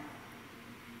bounty,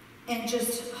 and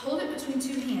just hold it between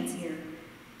two hands here,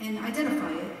 and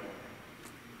identify it,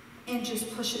 and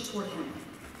just push it toward him.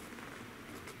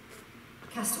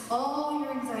 Cast all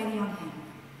your anxiety on him,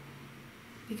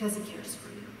 because he cares for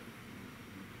you.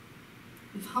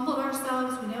 We've humbled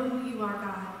ourselves. We know who you are,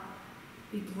 God.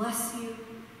 We bless you.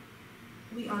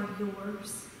 We are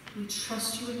yours. We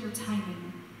trust you in your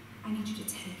timing. I need you to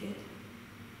take it.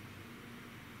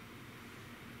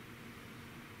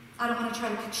 I don't want to try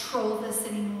to control this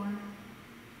anymore.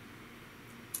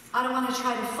 I don't want to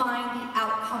try to find the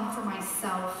outcome for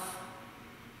myself.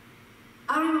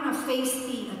 I don't even want to face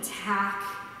the attack.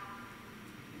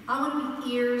 I want to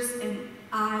be ears and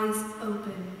eyes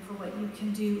open for what you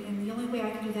can do, and the only way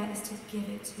I can do that is to give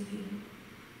it to you.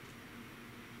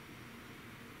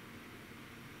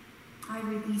 I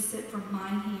release it from my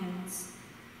hands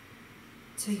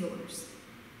to yours.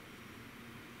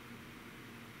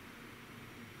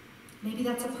 Maybe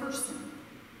that's a person.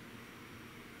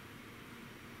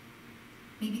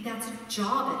 Maybe that's a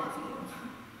job interview.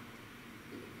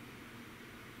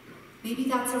 Maybe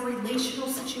that's a relational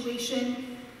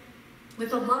situation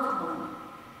with a loved one.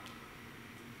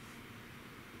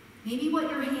 Maybe what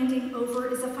you're handing over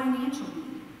is a financial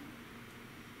need.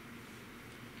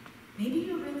 Maybe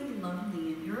you're really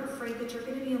lonely and you're afraid that you're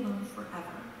going to be alone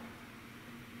forever.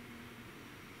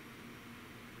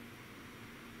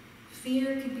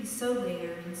 Fear can be so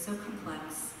layered and so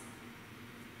complex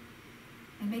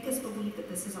and make us believe that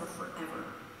this is our forever.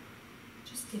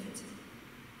 Just give it to me.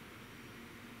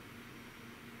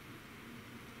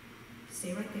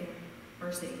 Stay right there.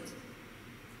 Verse 8.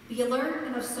 Be alert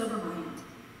and of sober mind.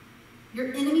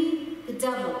 Your enemy, the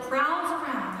devil, prowls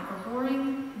around like a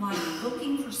roaring lion,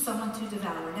 looking for someone to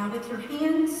devour. Now, with your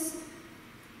hands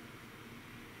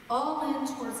all in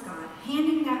towards God,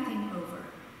 handing that thing over,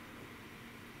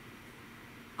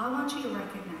 I want you to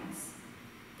recognize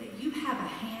that you have a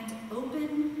hand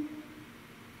open,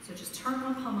 so just turn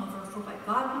one palm over for what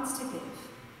God wants to give.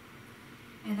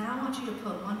 And then I want you to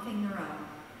put one finger up,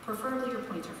 preferably your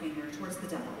pointer finger, towards the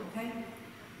devil, okay?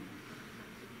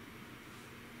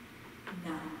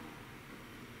 No.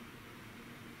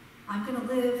 I'm going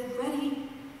to live ready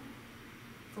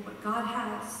for what God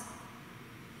has,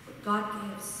 what God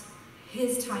gives,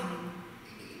 his timing.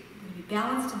 I'm going to be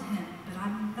balanced in him, but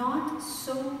I'm not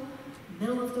so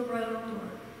middle of the road or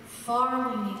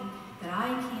far leaning that I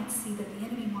can't see that the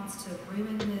enemy wants to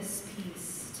ruin this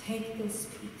peace, take this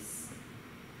peace.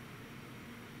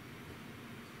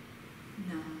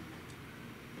 No.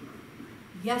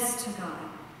 Yes to God.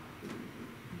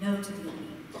 No to the enemy.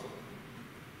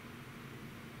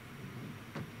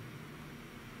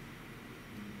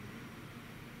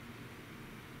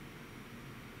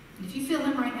 And if you feel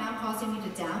him right now causing you to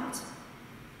doubt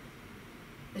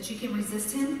that you can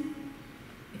resist him,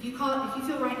 if you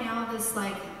feel right now this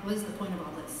like, what is the point of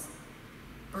all this?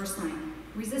 Verse 9,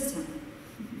 resist him.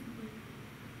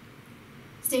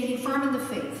 Standing firm in the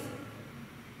faith.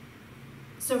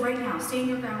 So right now, stand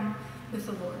your ground with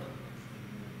the Lord.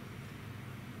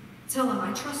 Tell him,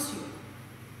 I trust you.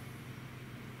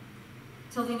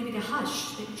 Tell the enemy to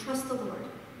hush, that you trust the Lord.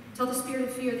 Tell the spirit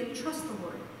of fear that you trust the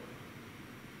Lord.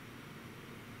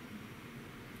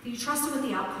 That you trust him with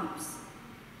the outcomes.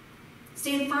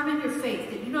 Stand firm in your faith,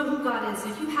 that you know who God is.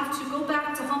 If you have to, go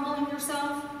back to humbling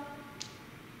yourself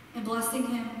and blessing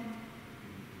him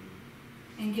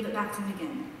and give it back to him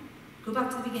again. Go back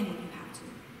to the beginning if you have to.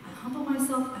 I humble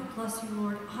myself, I bless you,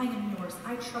 Lord. I am yours.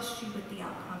 I trust you with the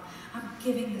outcome. I'm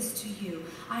giving this to you.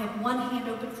 I have one hand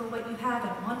open for what you have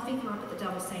and one finger up at the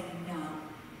devil saying no.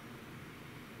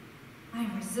 I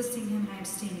am resisting him and I am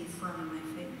standing firm in my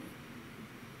faith.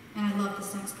 And I love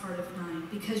this next part of 9,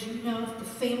 because you know the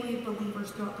family of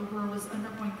believers throughout the world is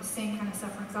undergoing the same kind of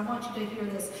sufferings. I want you to hear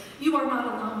this. You are not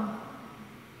alone.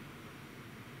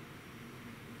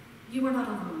 You are not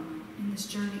alone in this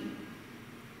journey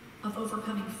of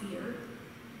overcoming fear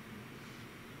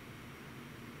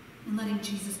and letting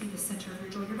Jesus be the center of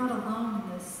your joy. You're not alone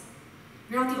in this.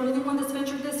 You're not the only one that's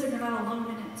ventured this, and you're not alone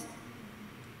in it.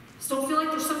 So don't feel like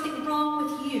there's something wrong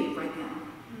with you right now.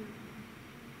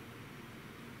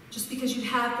 Just because you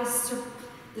have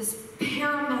this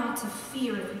paramount of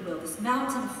fear, if you will, this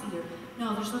mountain of fear.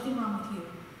 No, there's nothing wrong with you.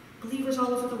 Believers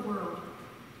all over the world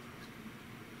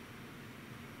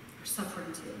are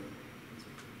suffering too.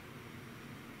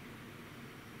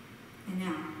 And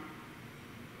now,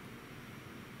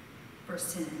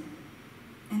 verse 10.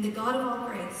 And the God of all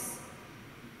grace,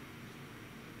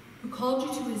 who called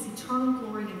you to his eternal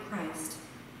glory in Christ,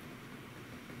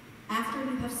 after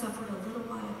you have suffered a little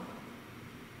while,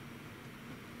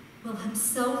 will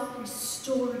himself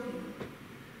restore you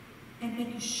and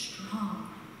make you strong,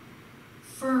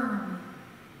 firm,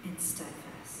 and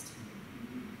steadfast.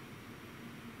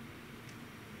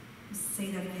 Let's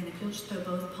say that again. If you'll just throw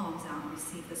both palms out and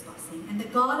receive this blessing. And the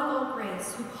God of all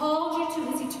grace, who called you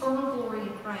to his eternal glory in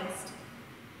Christ,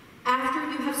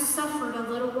 after you have suffered a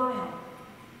little while,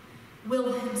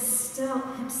 will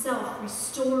himself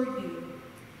restore you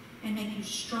and make you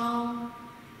strong,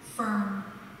 firm,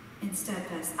 and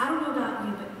steadfast. I don't know about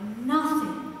you, but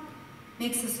nothing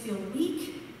makes us feel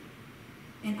weak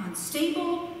and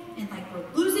unstable and like we're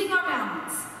losing our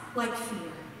balance like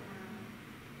fear.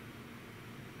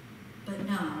 But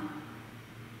no.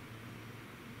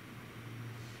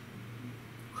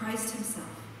 Christ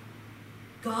himself,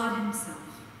 God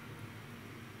himself,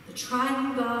 the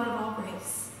triune God of all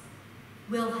grace,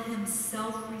 will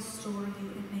himself restore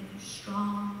you and make you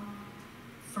strong,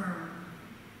 firm,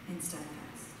 and steadfast.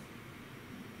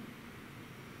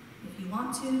 If you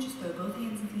want to, just throw both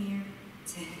hands in the air.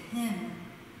 To him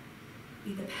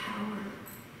be the power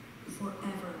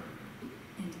forever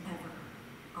and ever.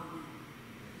 Amen.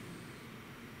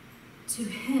 To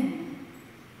him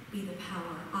be the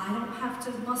power. I don't have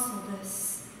to muscle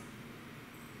this.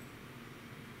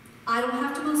 I don't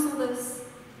have to muscle this.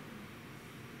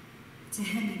 To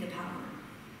him be the power.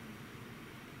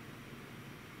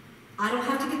 I don't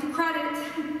have to get the credit.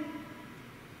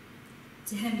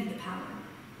 To him be the power.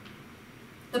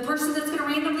 The person that's going to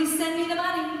randomly send me the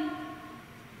money,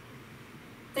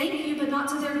 thank you, but not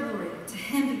to their glory. To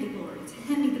him be the glory. To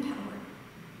him be the power.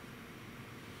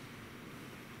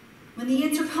 When the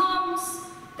answer comes,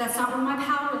 that's not where my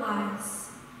power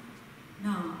lies.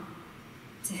 No.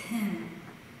 To him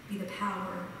be the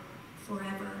power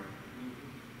forever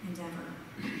and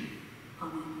ever.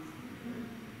 Amen.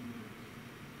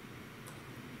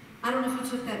 I don't know if you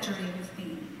took that journey with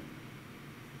me,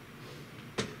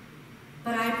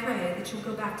 but I pray that you'll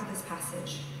go back to this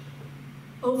passage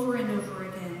over and over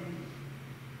again.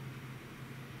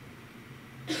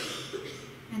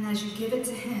 And as you give it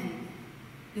to him,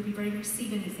 you'll be ready to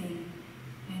receive anything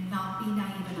and not be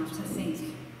naive enough to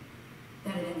think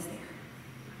that it ends there.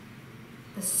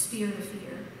 The spirit of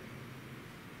fear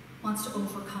wants to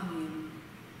overcome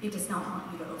you. It does not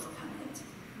want you to overcome it.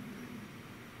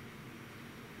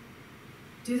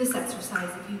 Do this exercise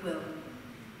if you will.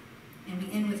 And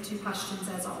we end with 2 questions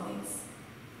as always.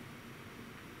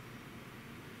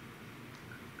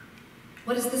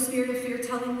 What is the spirit of fear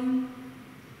telling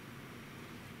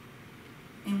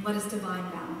you? And what is divine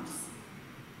balance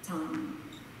telling you?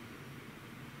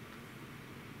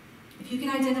 If you can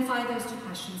identify those 2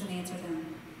 questions and answer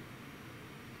them,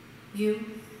 you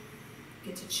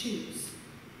get to choose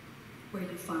where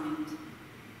you find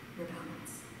your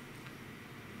balance.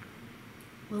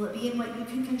 Will it be in what you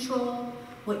can control,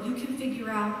 what you can figure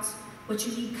out, what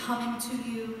you need coming to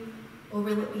you, or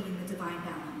will it be in the divine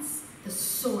balance, the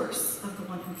source of the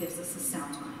one who gives us a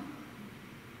sound mind?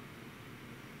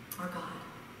 Our God,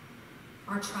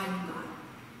 our triune God.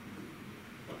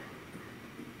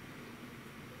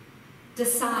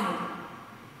 Decide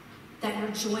that your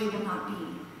joy will not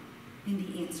be in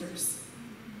the answers.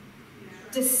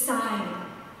 Decide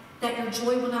that your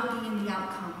joy will not be in the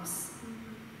outcomes.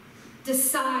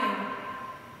 Decide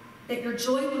that your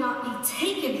joy will not be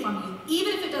taken from you,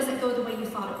 even if it doesn't go the way you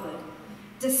thought it would.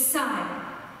 Decide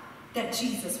that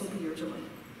Jesus will be your joy.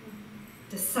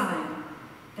 Decide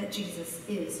that Jesus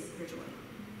is your joy.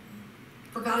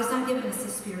 For God has not given us a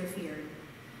spirit of fear,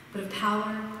 but of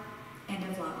power and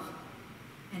of love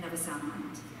and of a sound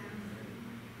mind.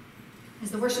 As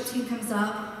the worship team comes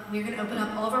up, we're going to open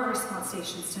up all of our response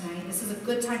stations tonight. This is a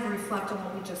good time to reflect on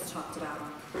what we just talked about.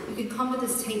 You can come to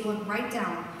this table and write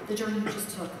down the journey you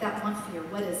just took, that one fear.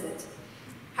 What is it?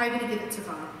 How are you going to give it to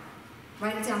God?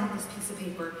 Write it down on this piece of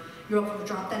paper. You're welcome to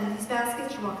drop that in these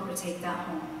baskets. You're welcome to take that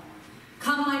home.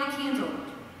 Come light a candle.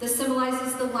 This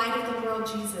symbolizes the light of the world,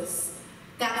 Jesus.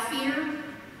 That fear,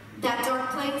 that dark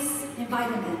place,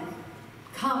 invite him in.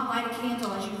 Come light a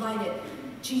candle as you light it.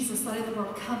 Jesus, light of the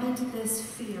world, come into this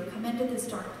fear, come into this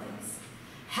dark place.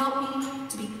 Help me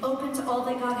to be open to all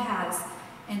that God has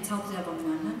and tell the devil,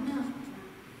 no, no, no.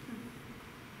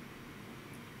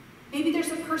 Maybe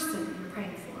there's a person you're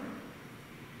praying for.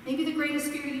 Maybe the greatest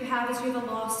fear you have is you have a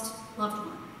lost loved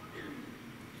one.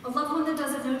 A loved one that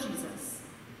doesn't know Jesus.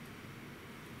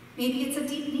 Maybe it's a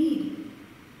deep need.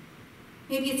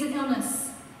 Maybe it's an illness.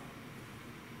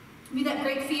 Maybe that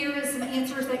great fear is some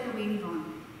answers that you're waiting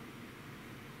on.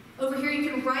 Over here, you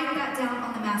can write that down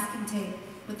on the masking tape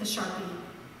with the Sharpie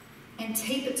and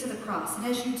tape it to the cross. And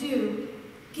as you do,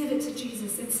 give it to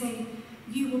Jesus and say,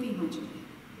 you will be my joy.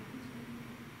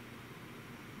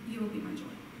 You will be my joy.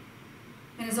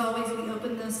 And as always, we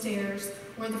open those stairs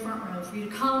or the front row for you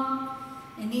to come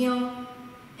and kneel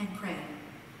and pray.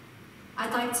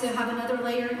 I'd like to have another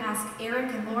layer and ask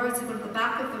Eric and Laura to go to the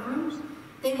back of the room.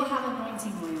 They will have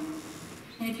anointing oil.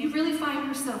 And if you really find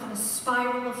yourself in a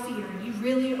spiral of fear and you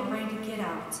really are ready to get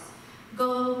out,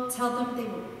 go tell them they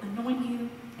will anoint you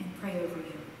and pray over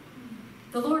you.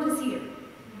 The Lord is here.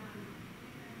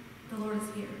 The Lord is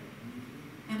here.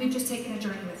 And we've just taken a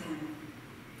journey with him.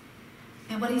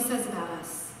 And what he says about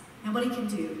us and what he can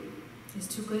do is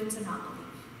too good to not believe.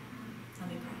 Let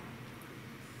me pray.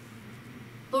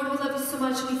 Lord, we love you so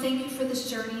much. We thank you for this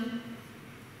journey.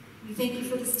 We thank you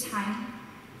for this time.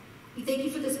 We thank you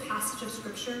for this passage of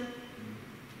Scripture,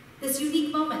 this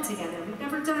unique moment together. We've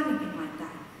never done anything like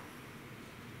that.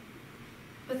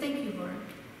 But thank you, Lord,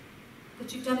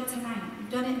 that you've done it tonight.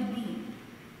 You've done it in me.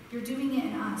 You're doing it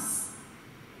in us.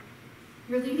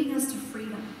 You're leading us to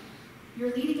freedom.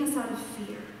 You're leading us out of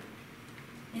fear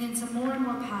and into more and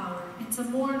more power, into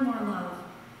more and more love,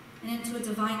 and into a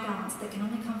divine balance that can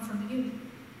only come from you.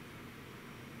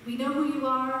 We know who you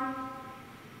are,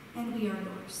 and we are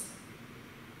yours.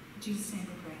 In Jesus' name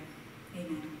we pray.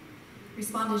 Amen.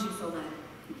 Respond as you feel led.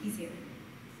 He's here.